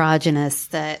androgynous,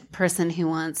 the person who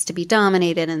wants to be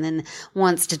dominated and then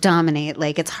wants to dominate.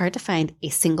 Like it's hard to find a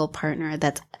single partner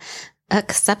that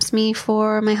accepts me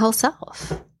for my whole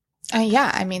self.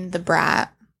 Yeah. I mean, the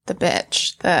brat, the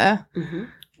bitch, the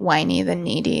whiny, the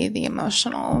needy, the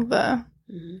emotional,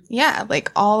 yeah,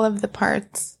 like all of the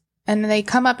parts. And they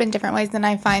come up in different ways. And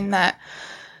I find that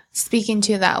speaking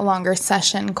to that longer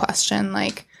session question,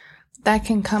 like that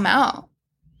can come out.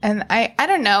 And I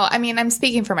don't know. I mean, I'm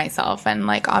speaking for myself, and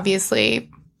like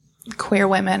obviously queer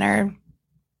women are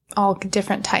all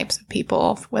different types of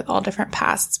people with all different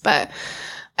pasts. But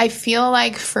I feel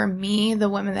like for me, the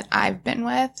women that I've been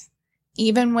with,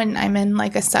 even when I'm in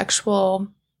like a sexual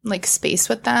like space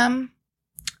with them,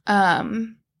 I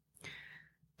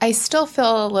still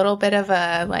feel a little bit of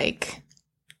a like,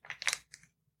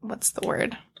 what's the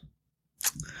word?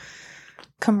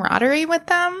 Camaraderie with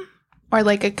them, or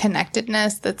like a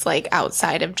connectedness that's like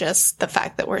outside of just the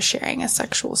fact that we're sharing a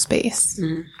sexual space,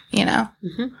 you know?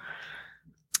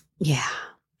 Yeah.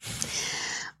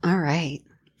 All right.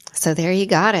 So there you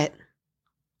got it.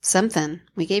 Something.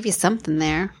 We gave you something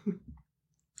there.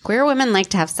 Queer women like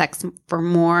to have sex for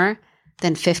more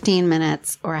than 15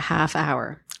 minutes or a half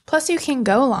hour. Plus, you can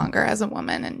go longer as a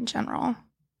woman in general.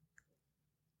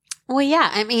 Well, yeah.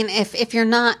 I mean, if you're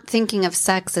not thinking of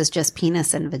sex as just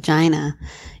penis and vagina,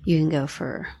 you can go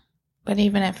for... But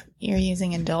even if you're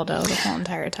using a dildo the whole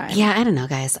entire time. Yeah, I don't know,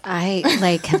 guys. I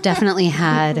have definitely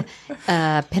had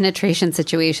penetration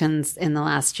situations in the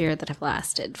last year that have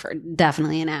lasted for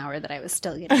definitely an hour that I was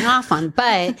still getting off on.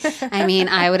 But I mean,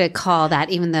 I would call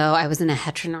that, even though I was in a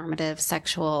heteronormative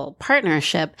sexual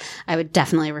partnership, I would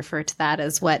definitely refer to that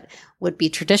as what would be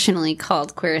traditionally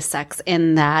called queer sex,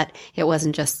 in that it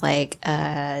wasn't just like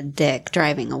a dick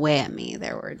driving away at me.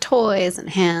 There were toys and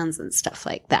hands and stuff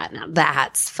like that. Now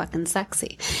that's fucking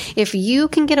sexy. If you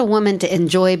can get a woman to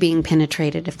enjoy being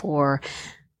penetrated for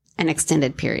an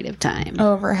extended period of time.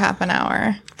 Over half an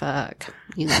hour. Fuck.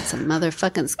 You got some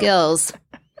motherfucking skills.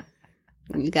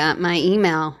 You got my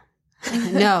email.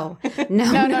 No.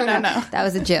 That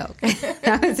was a joke.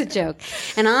 That was a joke.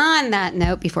 And on that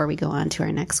note, before we go on to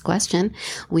our next question,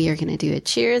 we are going to do a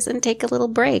cheers and take a little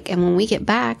break. And when we get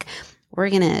back, we're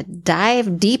going to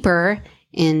dive deeper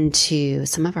into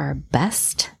some of our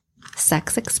best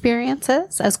sex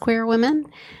experiences as queer women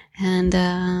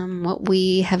and what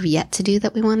we have yet to do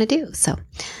that we want to do. So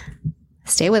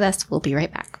stay with us. We'll be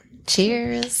right back.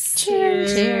 Cheers.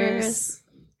 Cheers. Cheers.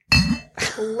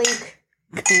 Link.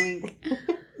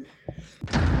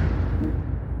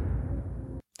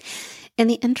 In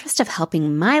the interest of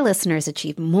helping my listeners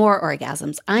achieve more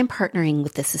orgasms, I'm partnering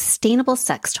with the sustainable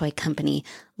sex toy company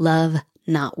Love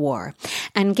Not War,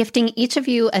 and gifting each of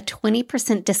you a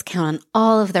 20% discount on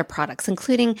all of their products,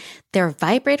 including their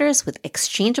vibrators with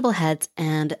exchangeable heads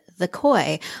and the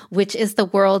Koi, which is the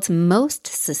world's most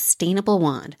sustainable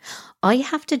wand. All you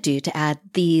have to do to add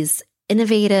these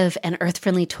innovative and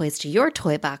earth-friendly toys to your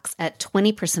toy box at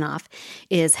 20% off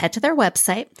is head to their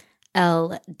website,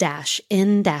 l-n-w.com,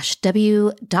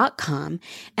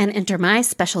 and enter my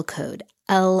special code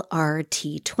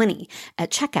LRT20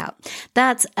 at checkout.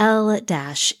 That's l-n-w.com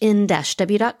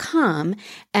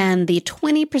and the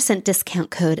 20%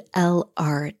 discount code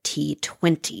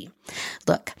LRT20.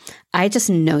 Look, I just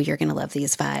know you're going to love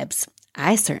these vibes.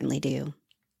 I certainly do.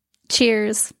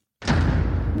 Cheers.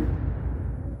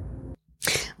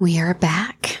 We are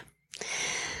back.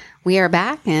 We are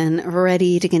back and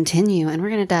ready to continue, and we're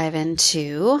going to dive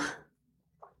into...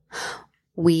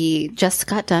 We just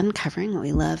got done covering what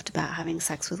we loved about having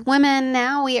sex with women.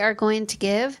 Now we are going to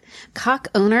give cock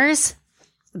owners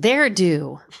their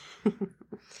due.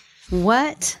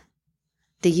 What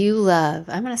do you love?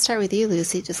 I'm going to start with you,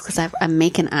 Lucy, just because I'm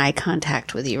making eye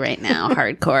contact with you right now,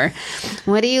 hardcore.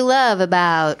 What do you love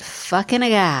about fucking a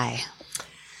guy?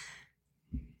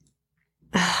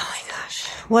 Oh my gosh.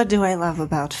 What do I love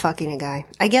about fucking a guy?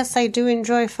 I guess I do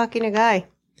enjoy fucking a guy.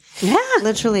 Yeah.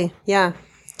 Literally. Yeah.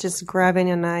 Just grabbing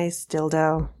a nice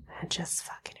dildo and just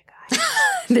fucking a guy.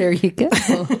 There you go.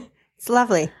 It's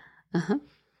lovely. Uh-huh.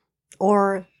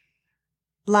 Or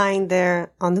lying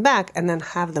there on the back and then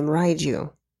have them ride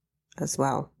you as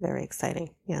well. Very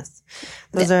exciting. Yes.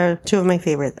 Those are two of my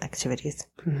favorite activities.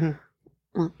 Mm-hmm.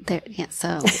 Well, there, yeah.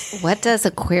 So, what does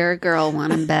a queer girl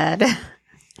want in bed?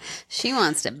 She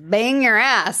wants to bang your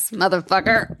ass,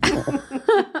 motherfucker.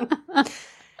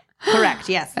 Correct.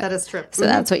 Yes, that is true. So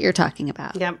that's what you're talking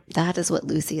about. Yep. That is what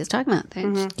Lucy is talking about.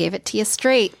 She gave it to you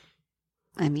straight.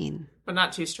 I mean, But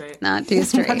not too straight. not too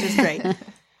straight. Not too straight.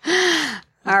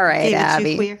 All right, Gave it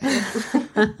Abby. too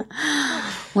queer.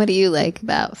 What do you like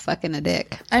about fucking a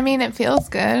dick? I mean, it feels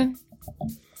good.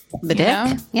 The you dick?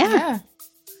 know? Yeah.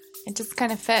 It just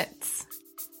kind of fits.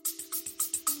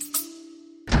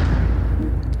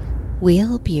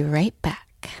 We'll be right back.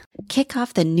 Kick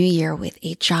off the new year with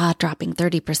a jaw-dropping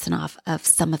 30% off of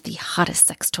some of the hottest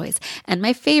sex toys and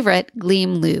my favorite,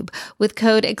 Gleam Lube, with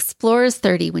code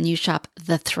EXPLORERS30 when you shop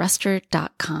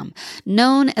thethruster.com.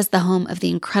 Known as the home of the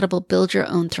incredible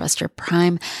build-your-own thruster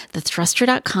Prime,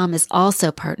 thethruster.com is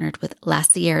also partnered with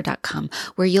laciere.com,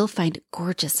 where you'll find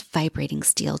gorgeous vibrating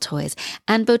steel toys,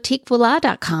 and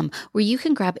boutiquevoila.com, where you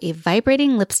can grab a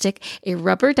vibrating lipstick, a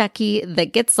rubber ducky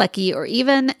that gets lucky, or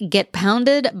even get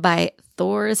pounded by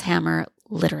Thor's hammer,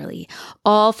 literally,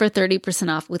 all for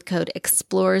 30% off with code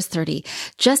EXPLORERS30.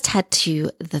 Just head to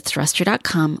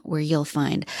thethruster.com where you'll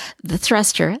find The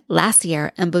Thruster,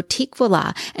 Laciere, and Boutique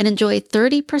Voila and enjoy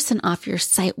 30% off your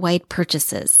site-wide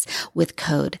purchases with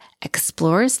code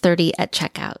EXPLORERS30 at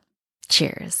checkout.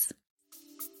 Cheers.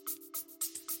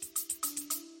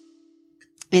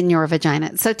 In your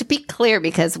vagina. So to be clear,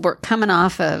 because we're coming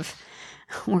off of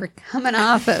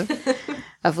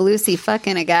Lucy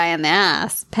fucking a guy in the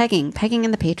ass, pegging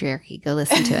in the patriarchy. Go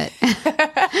listen to it.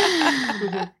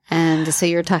 And so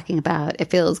you're talking about it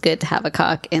feels good to have a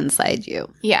cock inside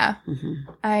you. Yeah.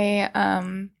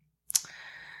 Mm-hmm.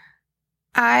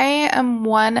 I am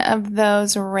one of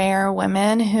those rare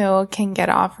women who can get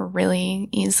off really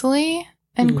easily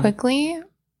and quickly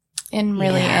in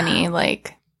really any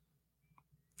like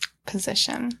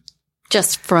position.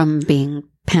 Just from being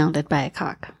pounded by a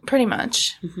cock. Pretty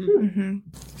much.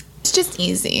 It's just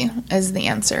easy is the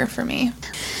answer for me.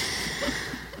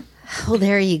 Well,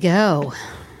 there you go.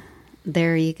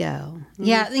 There you go.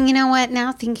 Yeah, and you know what?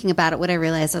 Now thinking about it, what I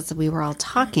realized as we were all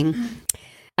talking,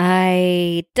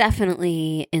 I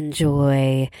definitely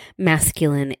enjoy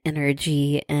masculine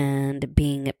energy and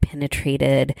being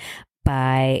penetrated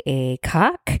by a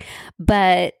cock,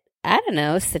 but I don't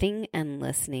know, sitting and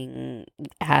listening,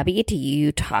 Abby, to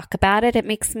you talk about it, it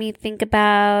makes me think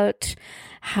about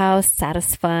how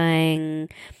satisfying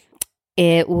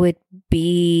it would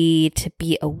be to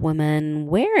be a woman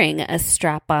wearing a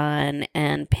strap-on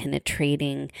and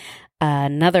penetrating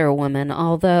another woman,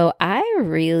 although I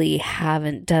really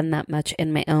haven't done that much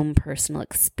in my own personal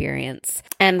experience.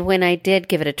 And when I did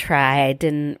give it a try, I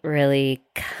didn't really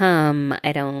come,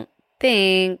 I don't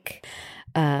think.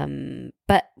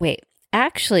 But wait,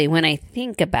 actually, when I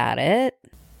think about it,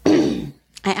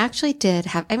 I actually did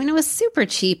have, I mean, it was super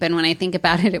cheap. And when I think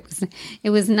about it, it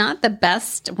was not the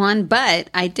best one, but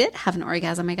I did have an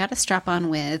orgasm. I got a strap on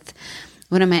with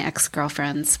one of my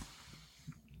ex-girlfriends,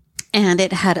 and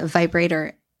it had a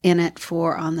vibrator in it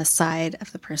for on the side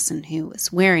of the person who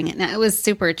was wearing it. Now, it was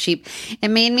super cheap. It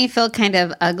made me feel kind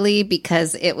of ugly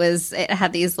because it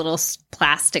had these little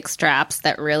plastic straps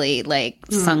that really like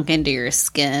sunk into your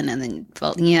skin, and then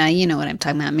felt, yeah, you know what I'm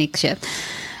talking about. Makes you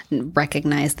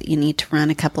recognize that you need to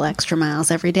run a couple extra miles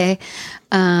every day.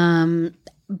 But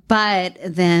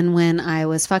then when I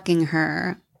was fucking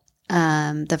her,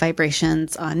 the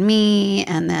vibrations on me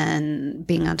and then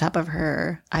being on top of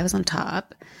her, I was on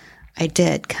top. I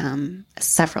did come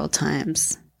several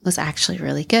times. It was actually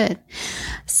really good.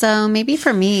 So maybe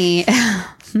for me,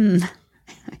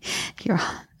 you're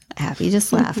happy,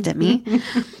 just laughed at me.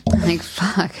 I'm like,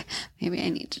 fuck, maybe I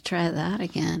need to try that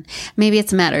again. Maybe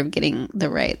it's a matter of getting the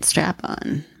right strap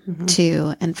on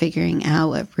too and figuring out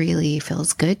what really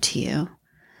feels good to you.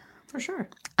 For sure.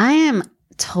 I am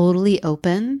totally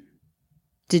open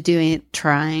to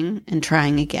trying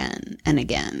again and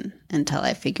again until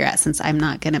I figure out, since I'm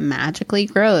not going to magically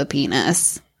grow a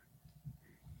penis.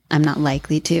 I'm not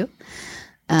likely to.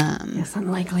 Yes,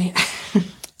 unlikely.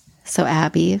 So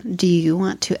Abby, do you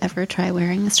want to ever try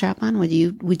wearing a strap on? Would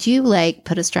you like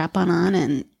put a strap on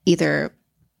and either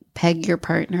peg your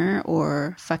partner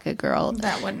or fuck a girl?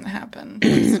 That wouldn't happen,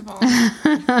 first of all.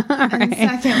 And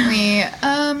secondly,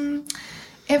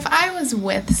 if I was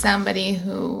with somebody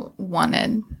who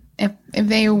if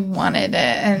they wanted it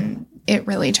and it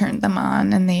really turned them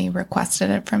on and they requested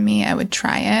it from me, I would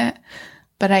try it.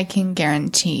 But I can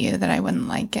guarantee you that I wouldn't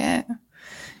like it.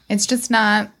 It's just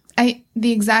not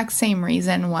the exact same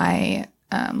reason why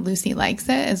Lucy likes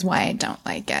it is why I don't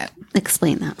like it.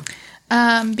 Explain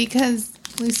that. Because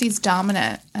Lucy's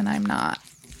dominant and I'm not.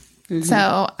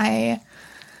 So I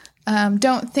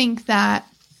don't think that,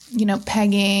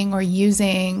 pegging or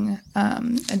using a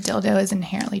dildo is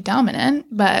inherently dominant,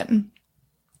 but,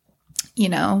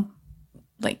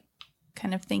 like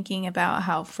kind of thinking about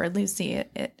how for Lucy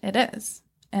it is.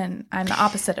 And I'm the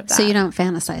opposite of that. So you don't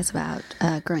fantasize about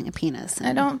growing a penis?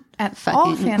 I don't at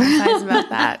all fantasize about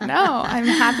that. No, I'm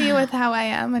happy with how I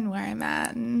am and where I'm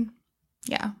at. And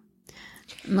yeah.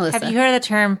 Melissa. Have you heard of the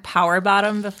term power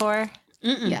bottom before?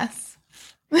 Yes.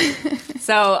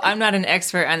 So I'm not an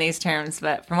expert on these terms,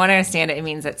 but from what I understand, it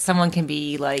means that someone can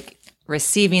be like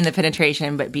receiving the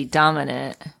penetration, but be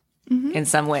dominant in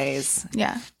some ways.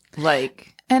 Yeah.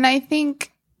 Like, and I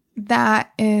think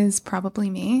that is probably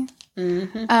me.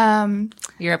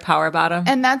 You're a power bottom.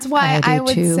 And that's why I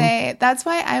would say, that's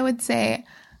why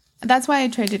I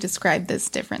tried to describe this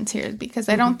difference here, because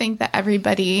I don't think that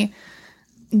everybody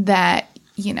that,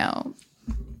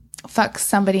 fucks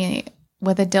somebody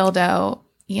with a dildo,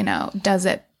 does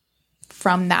it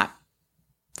from that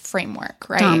framework,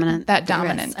 right? That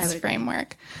dominance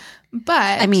framework.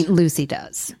 But I mean, Lucy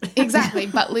does. Exactly.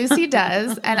 But Lucy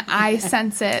does. And I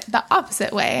sense it the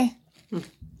opposite way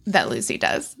that Lucy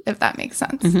does, if that makes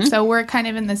sense. So we're kind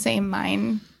of in the same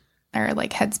mind or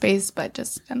like headspace, but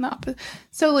just in the opposite.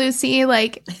 So Lucy,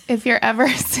 like if you're ever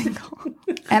single,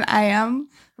 and I am,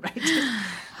 right?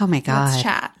 Oh my God. Let's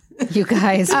chat. You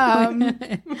guys.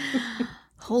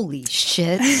 Holy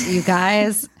shit, you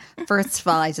guys. First of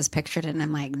all, I just pictured it and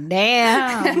I'm like,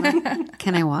 damn.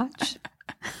 Can I watch?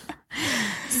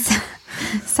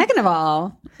 Second of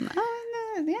all,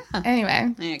 yeah.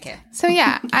 Anyway. Okay. So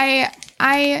yeah,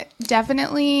 I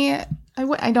definitely,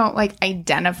 I don't like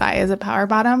identify as a power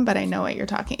bottom, but I know what you're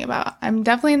talking about. I'm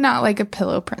definitely not like a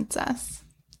pillow princess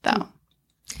though.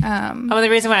 The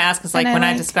reason why I ask is like when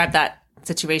I described that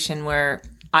situation where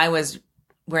I was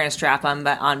wearing a strap on,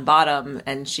 but on bottom,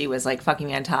 and she was like fucking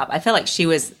me on top, I felt like she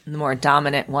was the more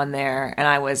dominant one there, and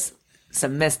I was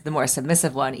the more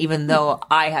submissive one, even though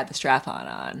I had the strap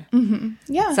on.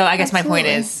 Yeah. So I guess my point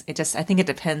is, I think it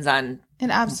depends on it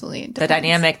absolutely depends. The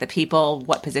dynamic, the people,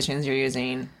 what positions you're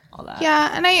using, all that.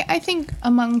 Yeah, and I think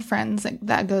among friends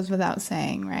that goes without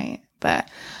saying, right? But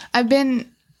I've been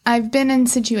in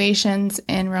situations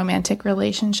in romantic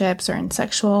relationships or in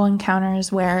sexual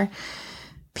encounters where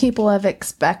people have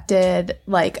expected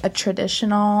like a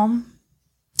traditional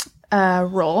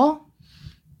role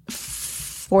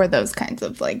for those kinds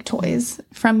of like toys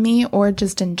from me, or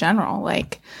just in general,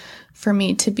 like for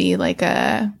me to be like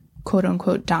a quote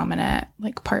unquote dominant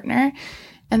like partner.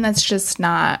 And that's just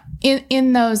not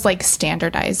in those like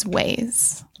standardized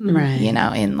ways, right?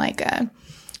 In like a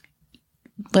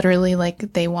literally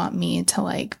like they want me to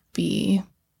like be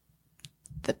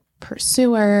the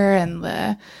pursuer and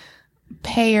the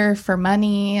payer for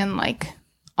money and like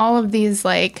all of these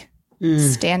like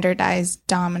standardized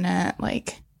dominant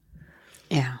like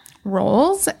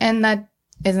roles, and that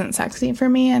isn't sexy for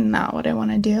me and not what I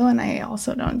want to do, and I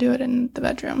also don't do it in the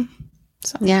bedroom.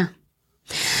 So yeah.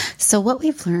 So what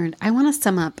we've learned, I want to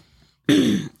sum up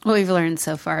what we've learned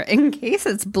so far in case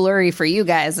it's blurry for you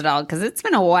guys at all, because it's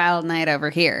been a wild night over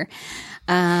here.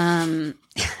 I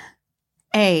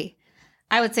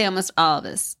would say almost all of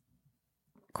us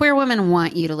queer women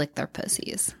want you to lick their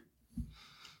pussies,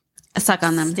 suck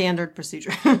on them, standard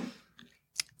procedure.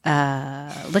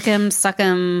 Lick them, suck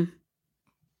them,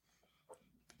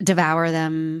 devour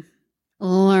them,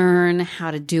 learn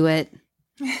how to do it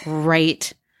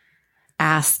right,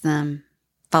 ask them,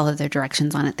 follow their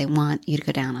directions on it. They want you to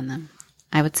go down on them.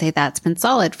 I would say that's been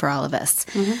solid for all of us.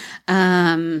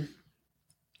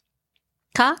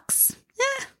 Cocks,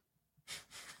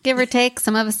 give or take.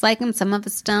 Some of us like them, some of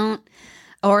us don't.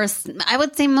 Or I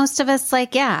would say most of us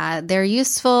like, yeah, they're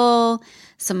useful.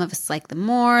 Some of us like them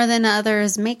more than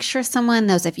others. Make sure someone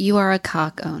knows if you are a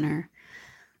cock owner.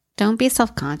 Don't be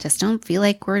self-conscious. Don't feel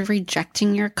like we're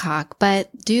rejecting your cock, but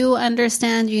do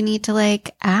understand you need to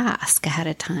like ask ahead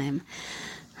of time.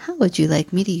 How would you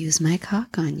like me to use my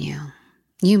cock on you?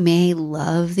 You may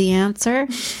love the answer.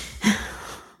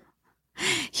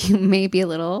 You may be a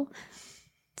little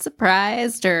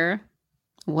surprised or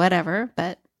whatever,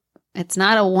 but it's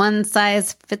not a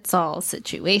one-size-fits-all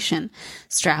situation.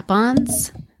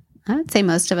 Strap-ons, I would say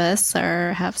most of us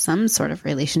have some sort of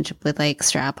relationship with like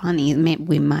strap-on.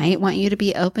 We might want you to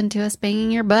be open to us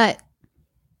banging your butt.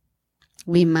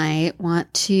 We might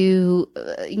want to,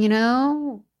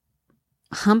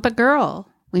 hump a girl.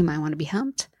 We might want to be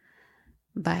humped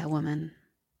by a woman.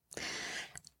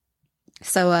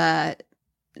 So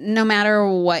no matter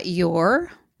what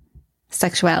your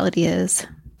sexuality is.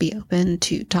 Be open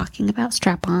to talking about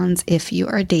strap-ons if you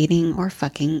are dating or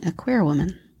fucking a queer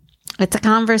woman. It's a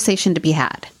conversation to be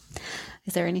had.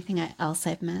 Is there anything else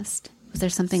I've missed? Was there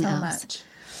something else? Much.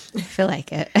 I feel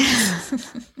like it.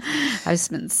 I've just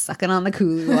been sucking on the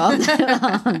Kulu all day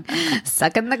long.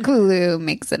 Sucking the Kulu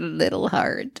makes it a little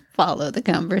hard to follow the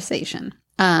conversation.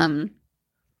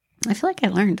 I feel like I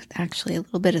learned actually a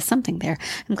little bit of something there.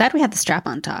 I'm glad we had the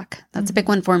strap-on talk. That's a big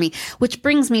one for me. Which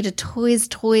brings me to toys.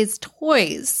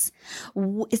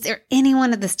 Is there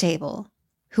anyone at this table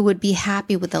who would be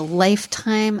happy with a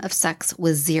lifetime of sex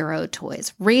with 0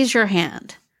 toys? Raise your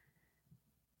hand.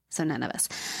 So none of us.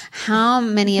 How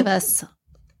many of us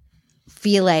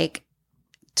feel like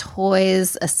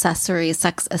toys, accessories,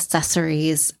 sex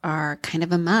accessories are kind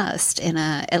of a must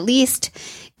at least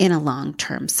in a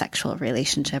long-term sexual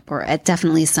relationship, or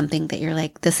definitely something that you're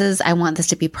like, I want this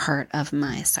to be part of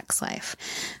my sex life.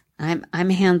 I'm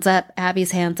hands up,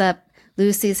 Abby's hands up,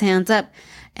 Lucy's hands up,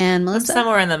 and Melissa. I'm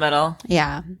somewhere in the middle.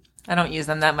 Yeah. I don't use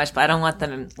them that much, but I don't want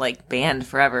them like banned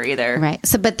forever either. Right.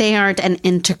 So, but they aren't an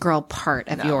integral part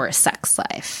of your sex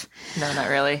life. No, not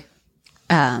really.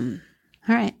 All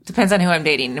right. Depends on who I'm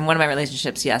dating. In one of my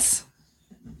relationships, yes.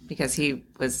 Because he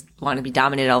was wanting to be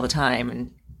dominated all the time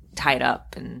and tied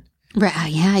up and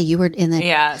Right. Yeah, you were in the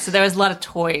yeah. So there was a lot of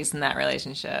toys in that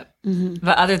relationship,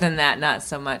 but other than that, not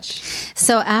so much.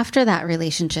 So after that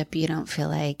relationship, you don't feel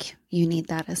like you need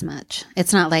that as much.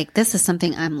 It's not like this is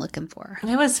something I'm looking for.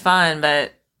 It was fun,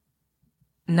 but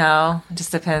no, it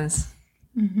just depends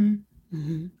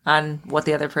on what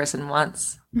the other person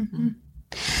wants.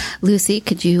 Lucy,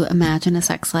 could you imagine a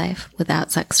sex life without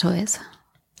sex toys?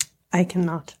 I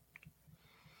cannot.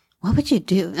 What would you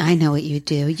do? I know what you'd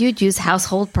do. You'd use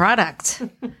household product.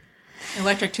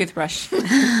 Electric toothbrush.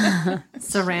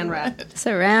 Saran wrap.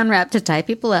 Saran wrap to tie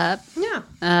people up.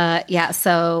 Yeah. Yeah,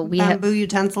 so we have... Bamboo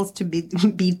utensils to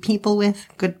beat people with.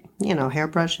 Good,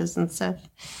 hairbrushes and stuff.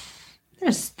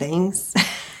 There's things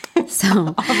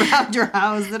So around your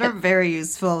house that are very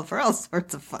useful for all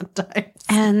sorts of fun times.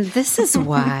 And this is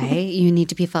why you need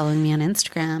to be following me on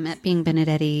Instagram at Being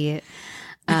Benedetti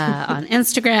on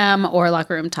Instagram, or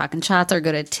Locker Room Talkin' Shots, or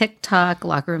go to TikTok,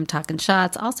 Locker Room Talkin'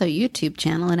 Shots, also YouTube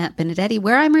channel and at Benedetti,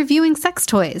 where I'm reviewing sex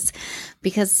toys,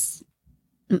 because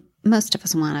most of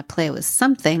us want to play with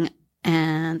something,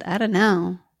 and I don't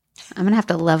know. I'm going to have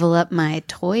to level up my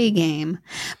toy game.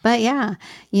 But yeah,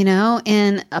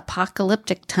 in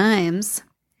apocalyptic times,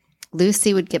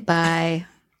 Lucy would get by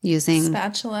using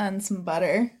spatula and some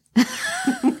butter.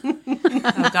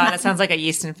 Oh God, that sounds like a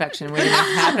yeast infection waiting to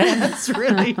happen. That's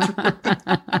really true.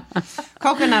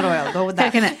 Coconut oil, go with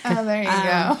that. Oh, there you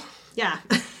go. Yeah.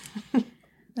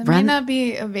 That might not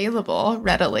be available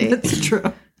readily. That's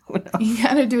true. You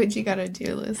gotta do what you gotta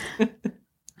do, Liz.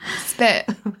 Spit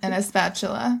in a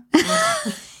spatula.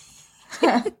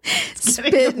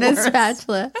 spit in a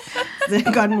spatula.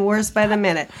 They've gotten worse by the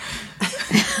minute.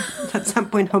 At some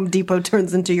point, Home Depot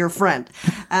turns into your friend.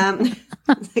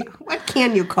 What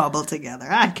can you cobble together?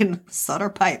 I can solder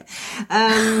pipe.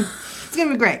 It's going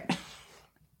to be great.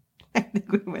 I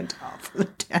think we went off the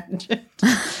tangent.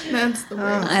 That's the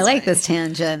worst. I like this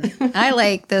tangent. I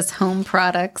like this home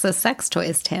products, a sex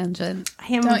toys tangent. I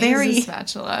am Don't very... use a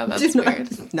spatula. That's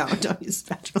weird. No, don't use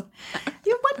spatula.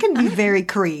 One can be very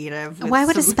creative. Why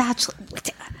would a spatula...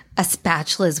 A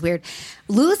spatula is weird.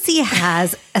 Lucy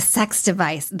has a sex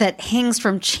device that hangs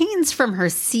from chains from her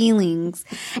ceilings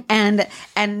and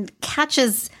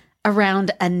catches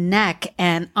around a neck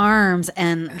and arms,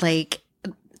 and a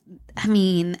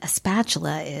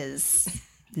spatula is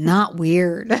not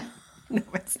weird. No,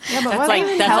 it's... Yeah, but what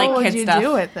the hell would you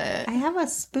do with it? I have a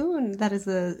spoon that is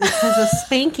it has a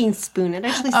spanking spoon. It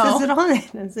actually says it on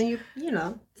it. And so you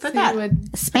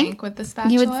would spank with the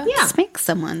spatula? You would spank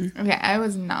someone. Okay, I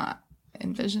was not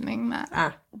envisioning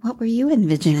that. What were you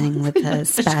envisioning with a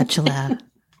spatula?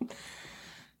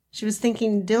 She was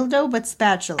thinking dildo, but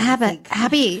spatula.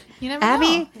 Abby. You never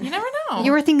know. You never know.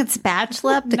 You were thinking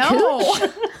spatula up the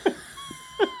cooch?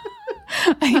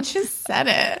 I just said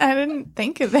it. I didn't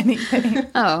think of anything.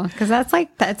 Oh, because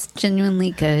that's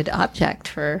genuinely good object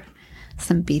for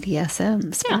some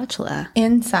BDSM spatula.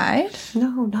 Inside?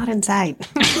 No, not inside.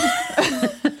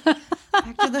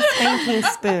 Back to the spanking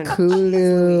spoon.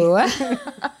 Kulu.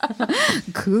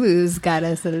 Kulu's got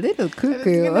us a little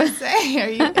cuckoo. I was gonna say, are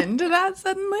you into that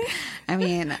suddenly? I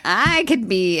mean, I could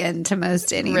be into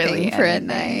most anything for a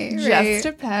night. Just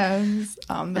depends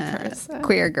on the person.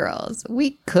 Queer girls,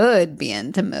 we could be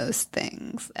into most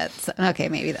things. Okay,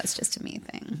 maybe that's just a me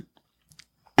thing.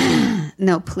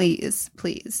 No, please.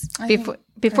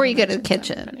 Before you go to the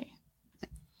kitchen.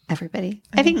 Everybody.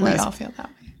 I think we all feel that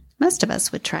way. most of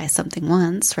us would try something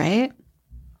once, right?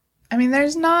 I mean,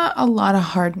 there's not a lot of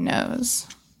hard no's.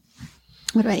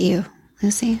 What about you,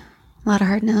 Lucy? A lot of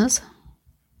hard no's?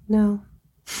 No.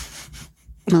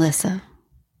 Melissa?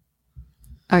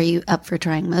 Are you up for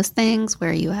trying most things? Where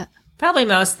are you at? Probably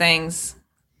most things.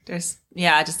 It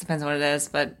just depends on what it is.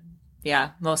 But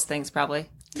yeah, most things probably.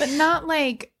 But not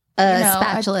like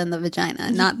Spatula in the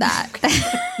vagina. Not that.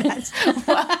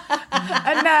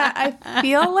 Annette, I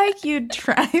feel like you'd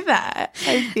try that.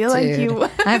 I feel like you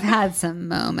would. I've had some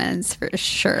moments for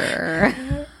sure.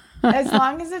 As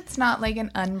long as it's not like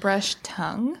an unbrushed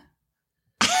tongue.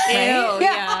 Ew,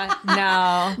 yeah.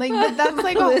 No. Like that's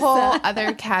like a whole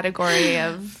other category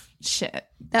of shit.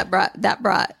 That brought And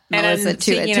Melissa to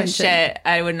speaking attention. of shit,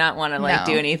 I would not want to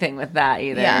do anything with that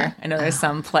either. Yeah. I know there's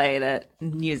some play that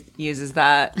uses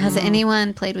that. Has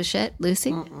anyone played with shit,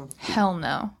 Lucy? Hell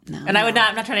no. And I'm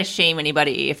not trying to shame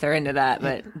anybody if they're into that,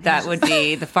 but that would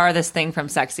be the farthest thing from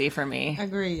sexy for me.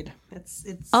 Agreed. It's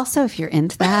Also, if you're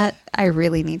into that, I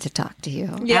really need to talk to you.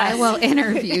 Yes. I will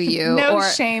interview you. No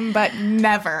shame, but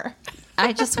never.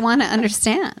 I just want to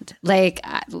understand. Like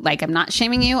I'm not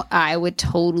shaming you. I would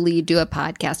totally do a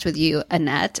podcast with you,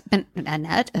 Annette,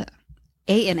 Annett,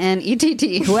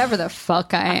 whoever the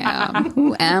fuck I am.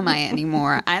 Who am I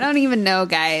anymore? I don't even know,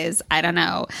 guys. I don't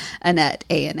know. Annette,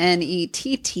 Annette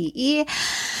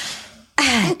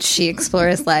at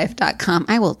sheexploreslife.com.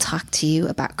 I will talk to you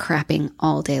about crapping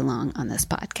all day long on this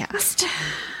podcast.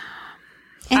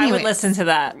 I would Anyways. listen to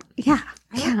that. Yeah.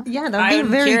 yeah, that'd be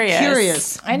very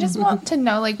curious. I just want to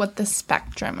know like what the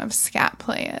spectrum of scat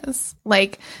play is.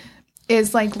 Like,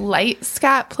 is like light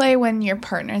scat play when your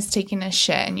partner's taking a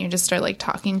shit and you just start like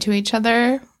talking to each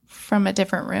other from a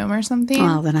different room or something?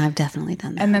 Well, then I've definitely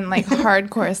done that. And then like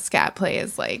hardcore scat play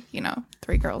is like,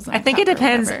 three girls in a I think it cup or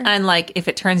depends whatever. on like if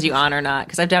it turns you on or not.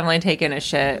 Because I've definitely taken a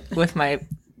shit with my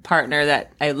partner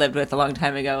that I lived with a long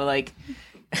time ago. Like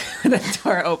the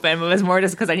door open, but it was more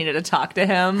just because I needed to talk to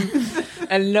him,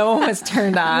 and no one was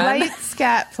turned on. Light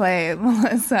scat play, Melissa.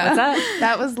 What's that?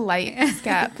 That was light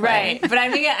scat play. Right, but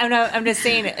I'm just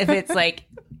saying if it's like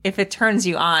if it turns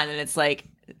you on and it's like.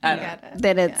 I don't know.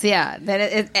 That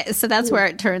it's so that's where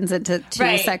it turns into too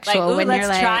Right, sexual like, ooh, when let's you're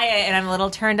like try it, and I'm a little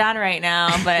turned on right now,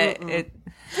 but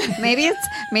maybe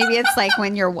it's like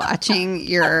when you're watching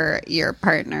your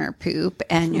partner poop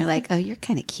and you're like, oh, you're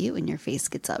kind of cute when your face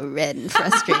gets all red and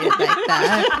frustrated like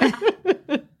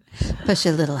that. Push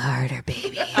a little harder,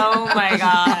 baby. oh my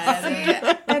god,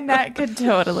 And that could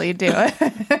totally do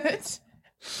it.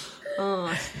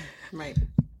 Oh, right.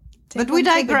 Take But we one for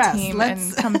the digress. team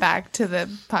Let's and come back to the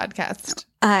podcast.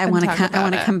 I and want talk to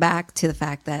about it. come back to the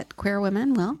fact that queer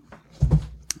women, well,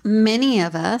 many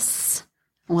of us,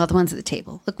 well, the ones at the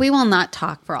table. Look, we will not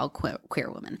talk for all queer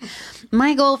women.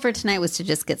 My goal for tonight was to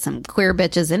just get some queer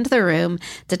bitches into the room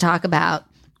to talk about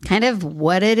kind of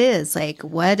what it is. Like,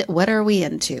 what are we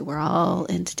into? We're all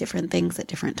into different things at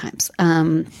different times.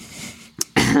 all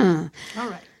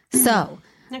right. So,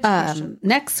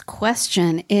 next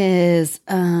question is,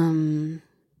 I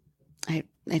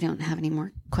don't have any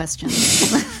more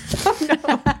questions.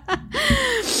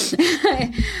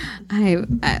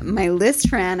 My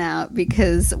list ran out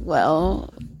because,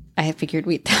 well, I figured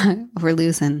we're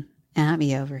losing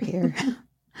Abby over here.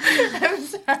 I'm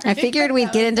sorry. I figured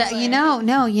we'd get into, you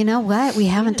know what? We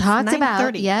haven't talked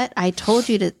about yet. I told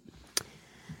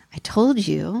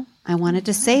you I wanted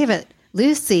to save it.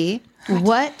 Lucy,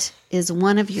 what is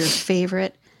one of your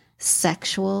favorite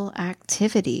sexual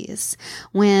activities?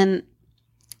 When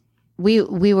we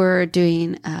were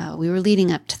doing, we were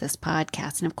leading up to this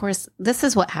podcast. And of course, this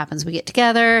is what happens. We get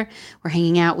together, we're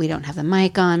hanging out, we don't have the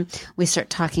mic on. We start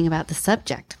talking about the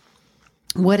subject.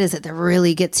 What is it that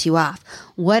really gets you off?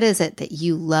 What is it that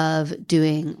you love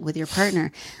doing with your partner?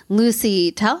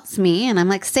 Lucy tells me, and I'm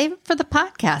like, save it for the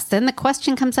podcast. Then the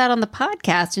question comes out on the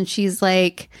podcast, and she's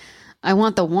like, I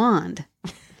want the wand.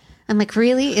 I'm like,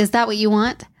 really? Is that what you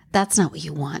want? That's not what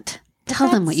you want. Tell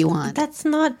them what you want. That's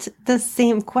not the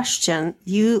same question.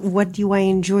 What do I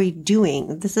enjoy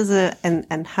doing? This is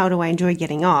and how do I enjoy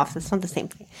getting off? That's not the same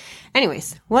thing.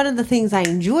 Anyways, one of the things I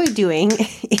enjoy doing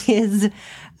is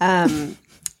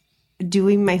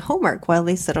doing my homework while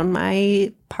they sit on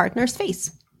my partner's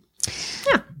face.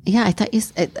 Yeah, I thought you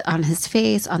said on his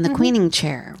face, on the queening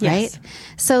chair, right? Yes.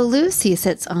 So Lucy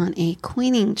sits on a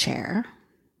queening chair.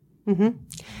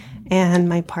 And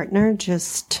my partner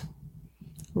just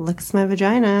licks my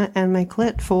vagina and my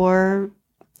clit for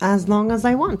as long as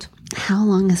I want. How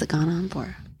long has it gone on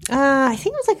for? I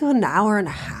think it was like an hour and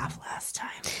a half last time.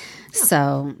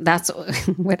 So that's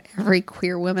what every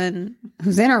queer woman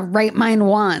who's in her right mind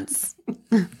wants.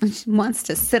 She wants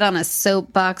to sit on a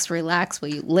soapbox, relax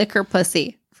while you lick her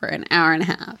pussy for an hour and a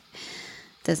half.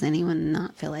 Does anyone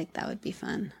not feel like that would be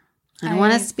fun? I don't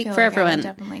want to speak for everyone. I would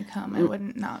definitely come. I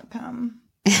wouldn't not come.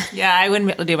 Yeah, I wouldn't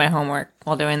be able to do my homework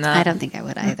while doing that. I don't think I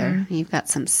would either. You've got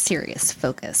some serious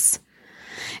focus.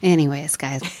 Anyways,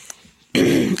 guys,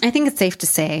 I think it's safe to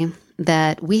say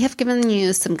that we have given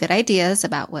you some good ideas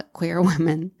about what queer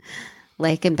women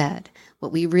like in bed,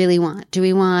 what we really want. Do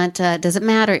we want, does it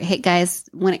matter? Hey, guys,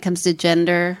 when it comes to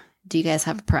gender, do you guys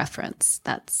have a preference?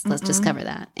 Let's just cover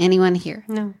that. Anyone here?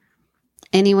 No.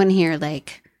 Anyone here,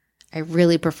 like, I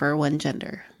really prefer one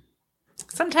gender?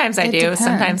 Sometimes I do. Depends.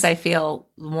 Sometimes I feel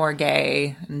more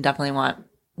gay and definitely want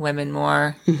women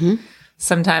more. Mm-hmm.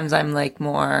 Sometimes I'm like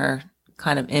more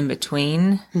kind of in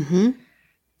between. Mm-hmm.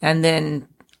 And then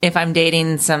if I'm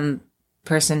dating some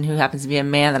person who happens to be a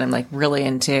man that I'm like really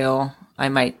into, I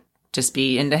might just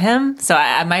be into him. So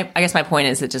I guess my point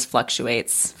is it just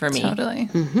fluctuates for me. Totally.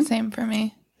 Same for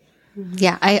me.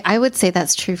 Yeah, I would say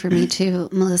that's true for me too,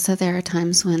 Melissa. There are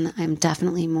times when I'm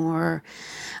definitely more,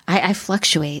 I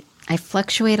fluctuate. I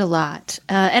fluctuate a lot.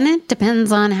 And it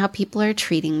depends on how people are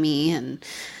treating me and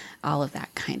all of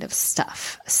that kind of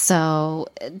stuff. So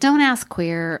don't ask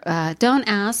queer, don't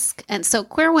ask. And so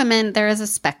queer women, there is a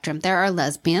spectrum. There are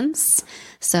lesbians.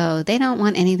 So they don't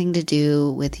want anything to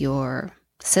do with your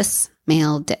cis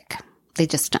male dick. They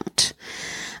just don't.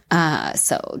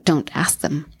 So don't ask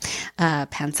them.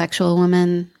 Pansexual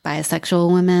women,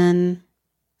 bisexual women,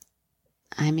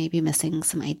 I may be missing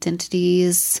some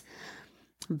identities,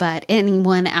 but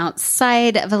anyone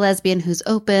outside of a lesbian who's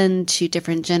open to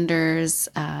different genders,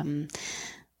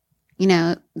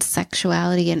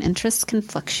 sexuality and interests can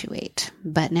fluctuate.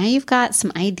 But now you've got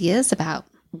some ideas about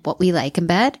what we like in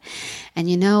bed, and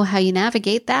you know how you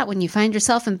navigate that when you find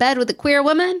yourself in bed with a queer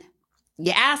woman.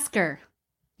 You ask her.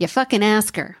 You fucking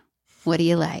ask her. What do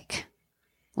you like?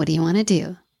 What do you want to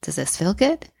do? Does this feel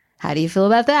good? How do you feel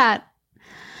about that?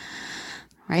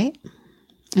 Right?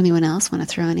 Anyone else want to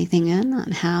throw anything in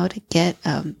on how to get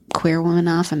a queer woman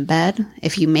off in bed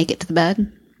if you make it to the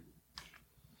bed?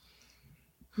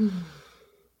 I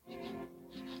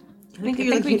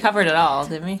think we covered it all,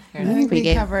 didn't we? I think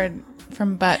we covered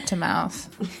from butt to mouth.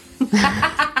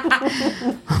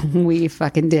 We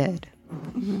fucking did.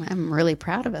 I'm really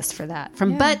proud of us for that.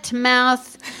 From butt to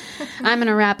mouth. I'm going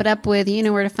to wrap it up with, you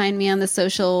know where to find me on the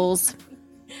socials.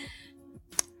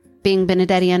 Being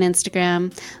Benedetti on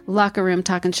Instagram. Locker Room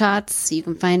Talking Shots. You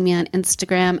can find me on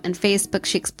Instagram and Facebook.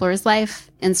 She Explores Life.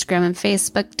 Instagram and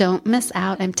Facebook. Don't miss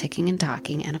out. I'm ticking and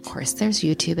talking. And of course, there's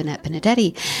YouTube and at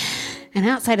Benedetti. And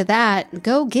outside of that,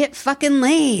 go get fucking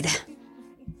laid.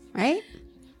 Right?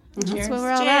 Cheers. That's what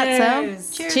we're all about.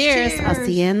 So, cheers. I'll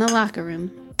see you in the locker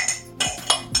room.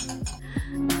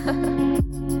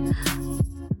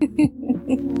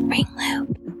 Ring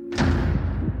loop.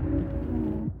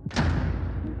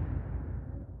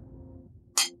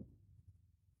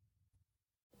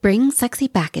 Bring sexy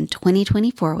back in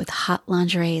 2024 with hot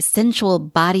lingerie, sensual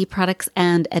body products,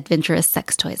 and adventurous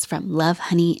sex toys from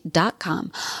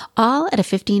lovehoney.com. All at a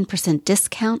 15%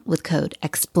 discount with code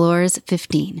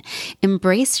EXPLORES15.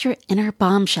 Embrace your inner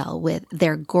bombshell with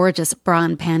their gorgeous bra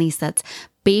and panty sets,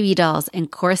 baby dolls, and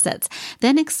corsets.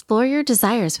 Then explore your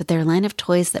desires with their line of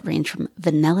toys that range from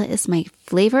vanilla is my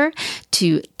flavor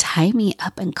to tie me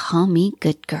up and call me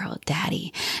good girl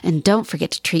daddy. And don't forget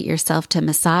to treat yourself to a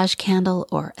massage candle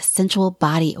or a sensual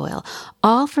body oil,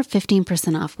 all for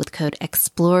 15% off with code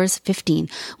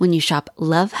EXPLORES15 when you shop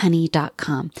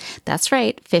lovehoney.com. That's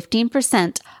right,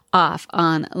 15% off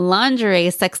on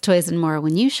lingerie, sex toys, and more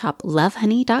when you shop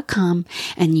lovehoney.com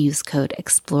and use code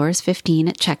EXPLORES15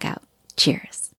 at checkout. Cheers.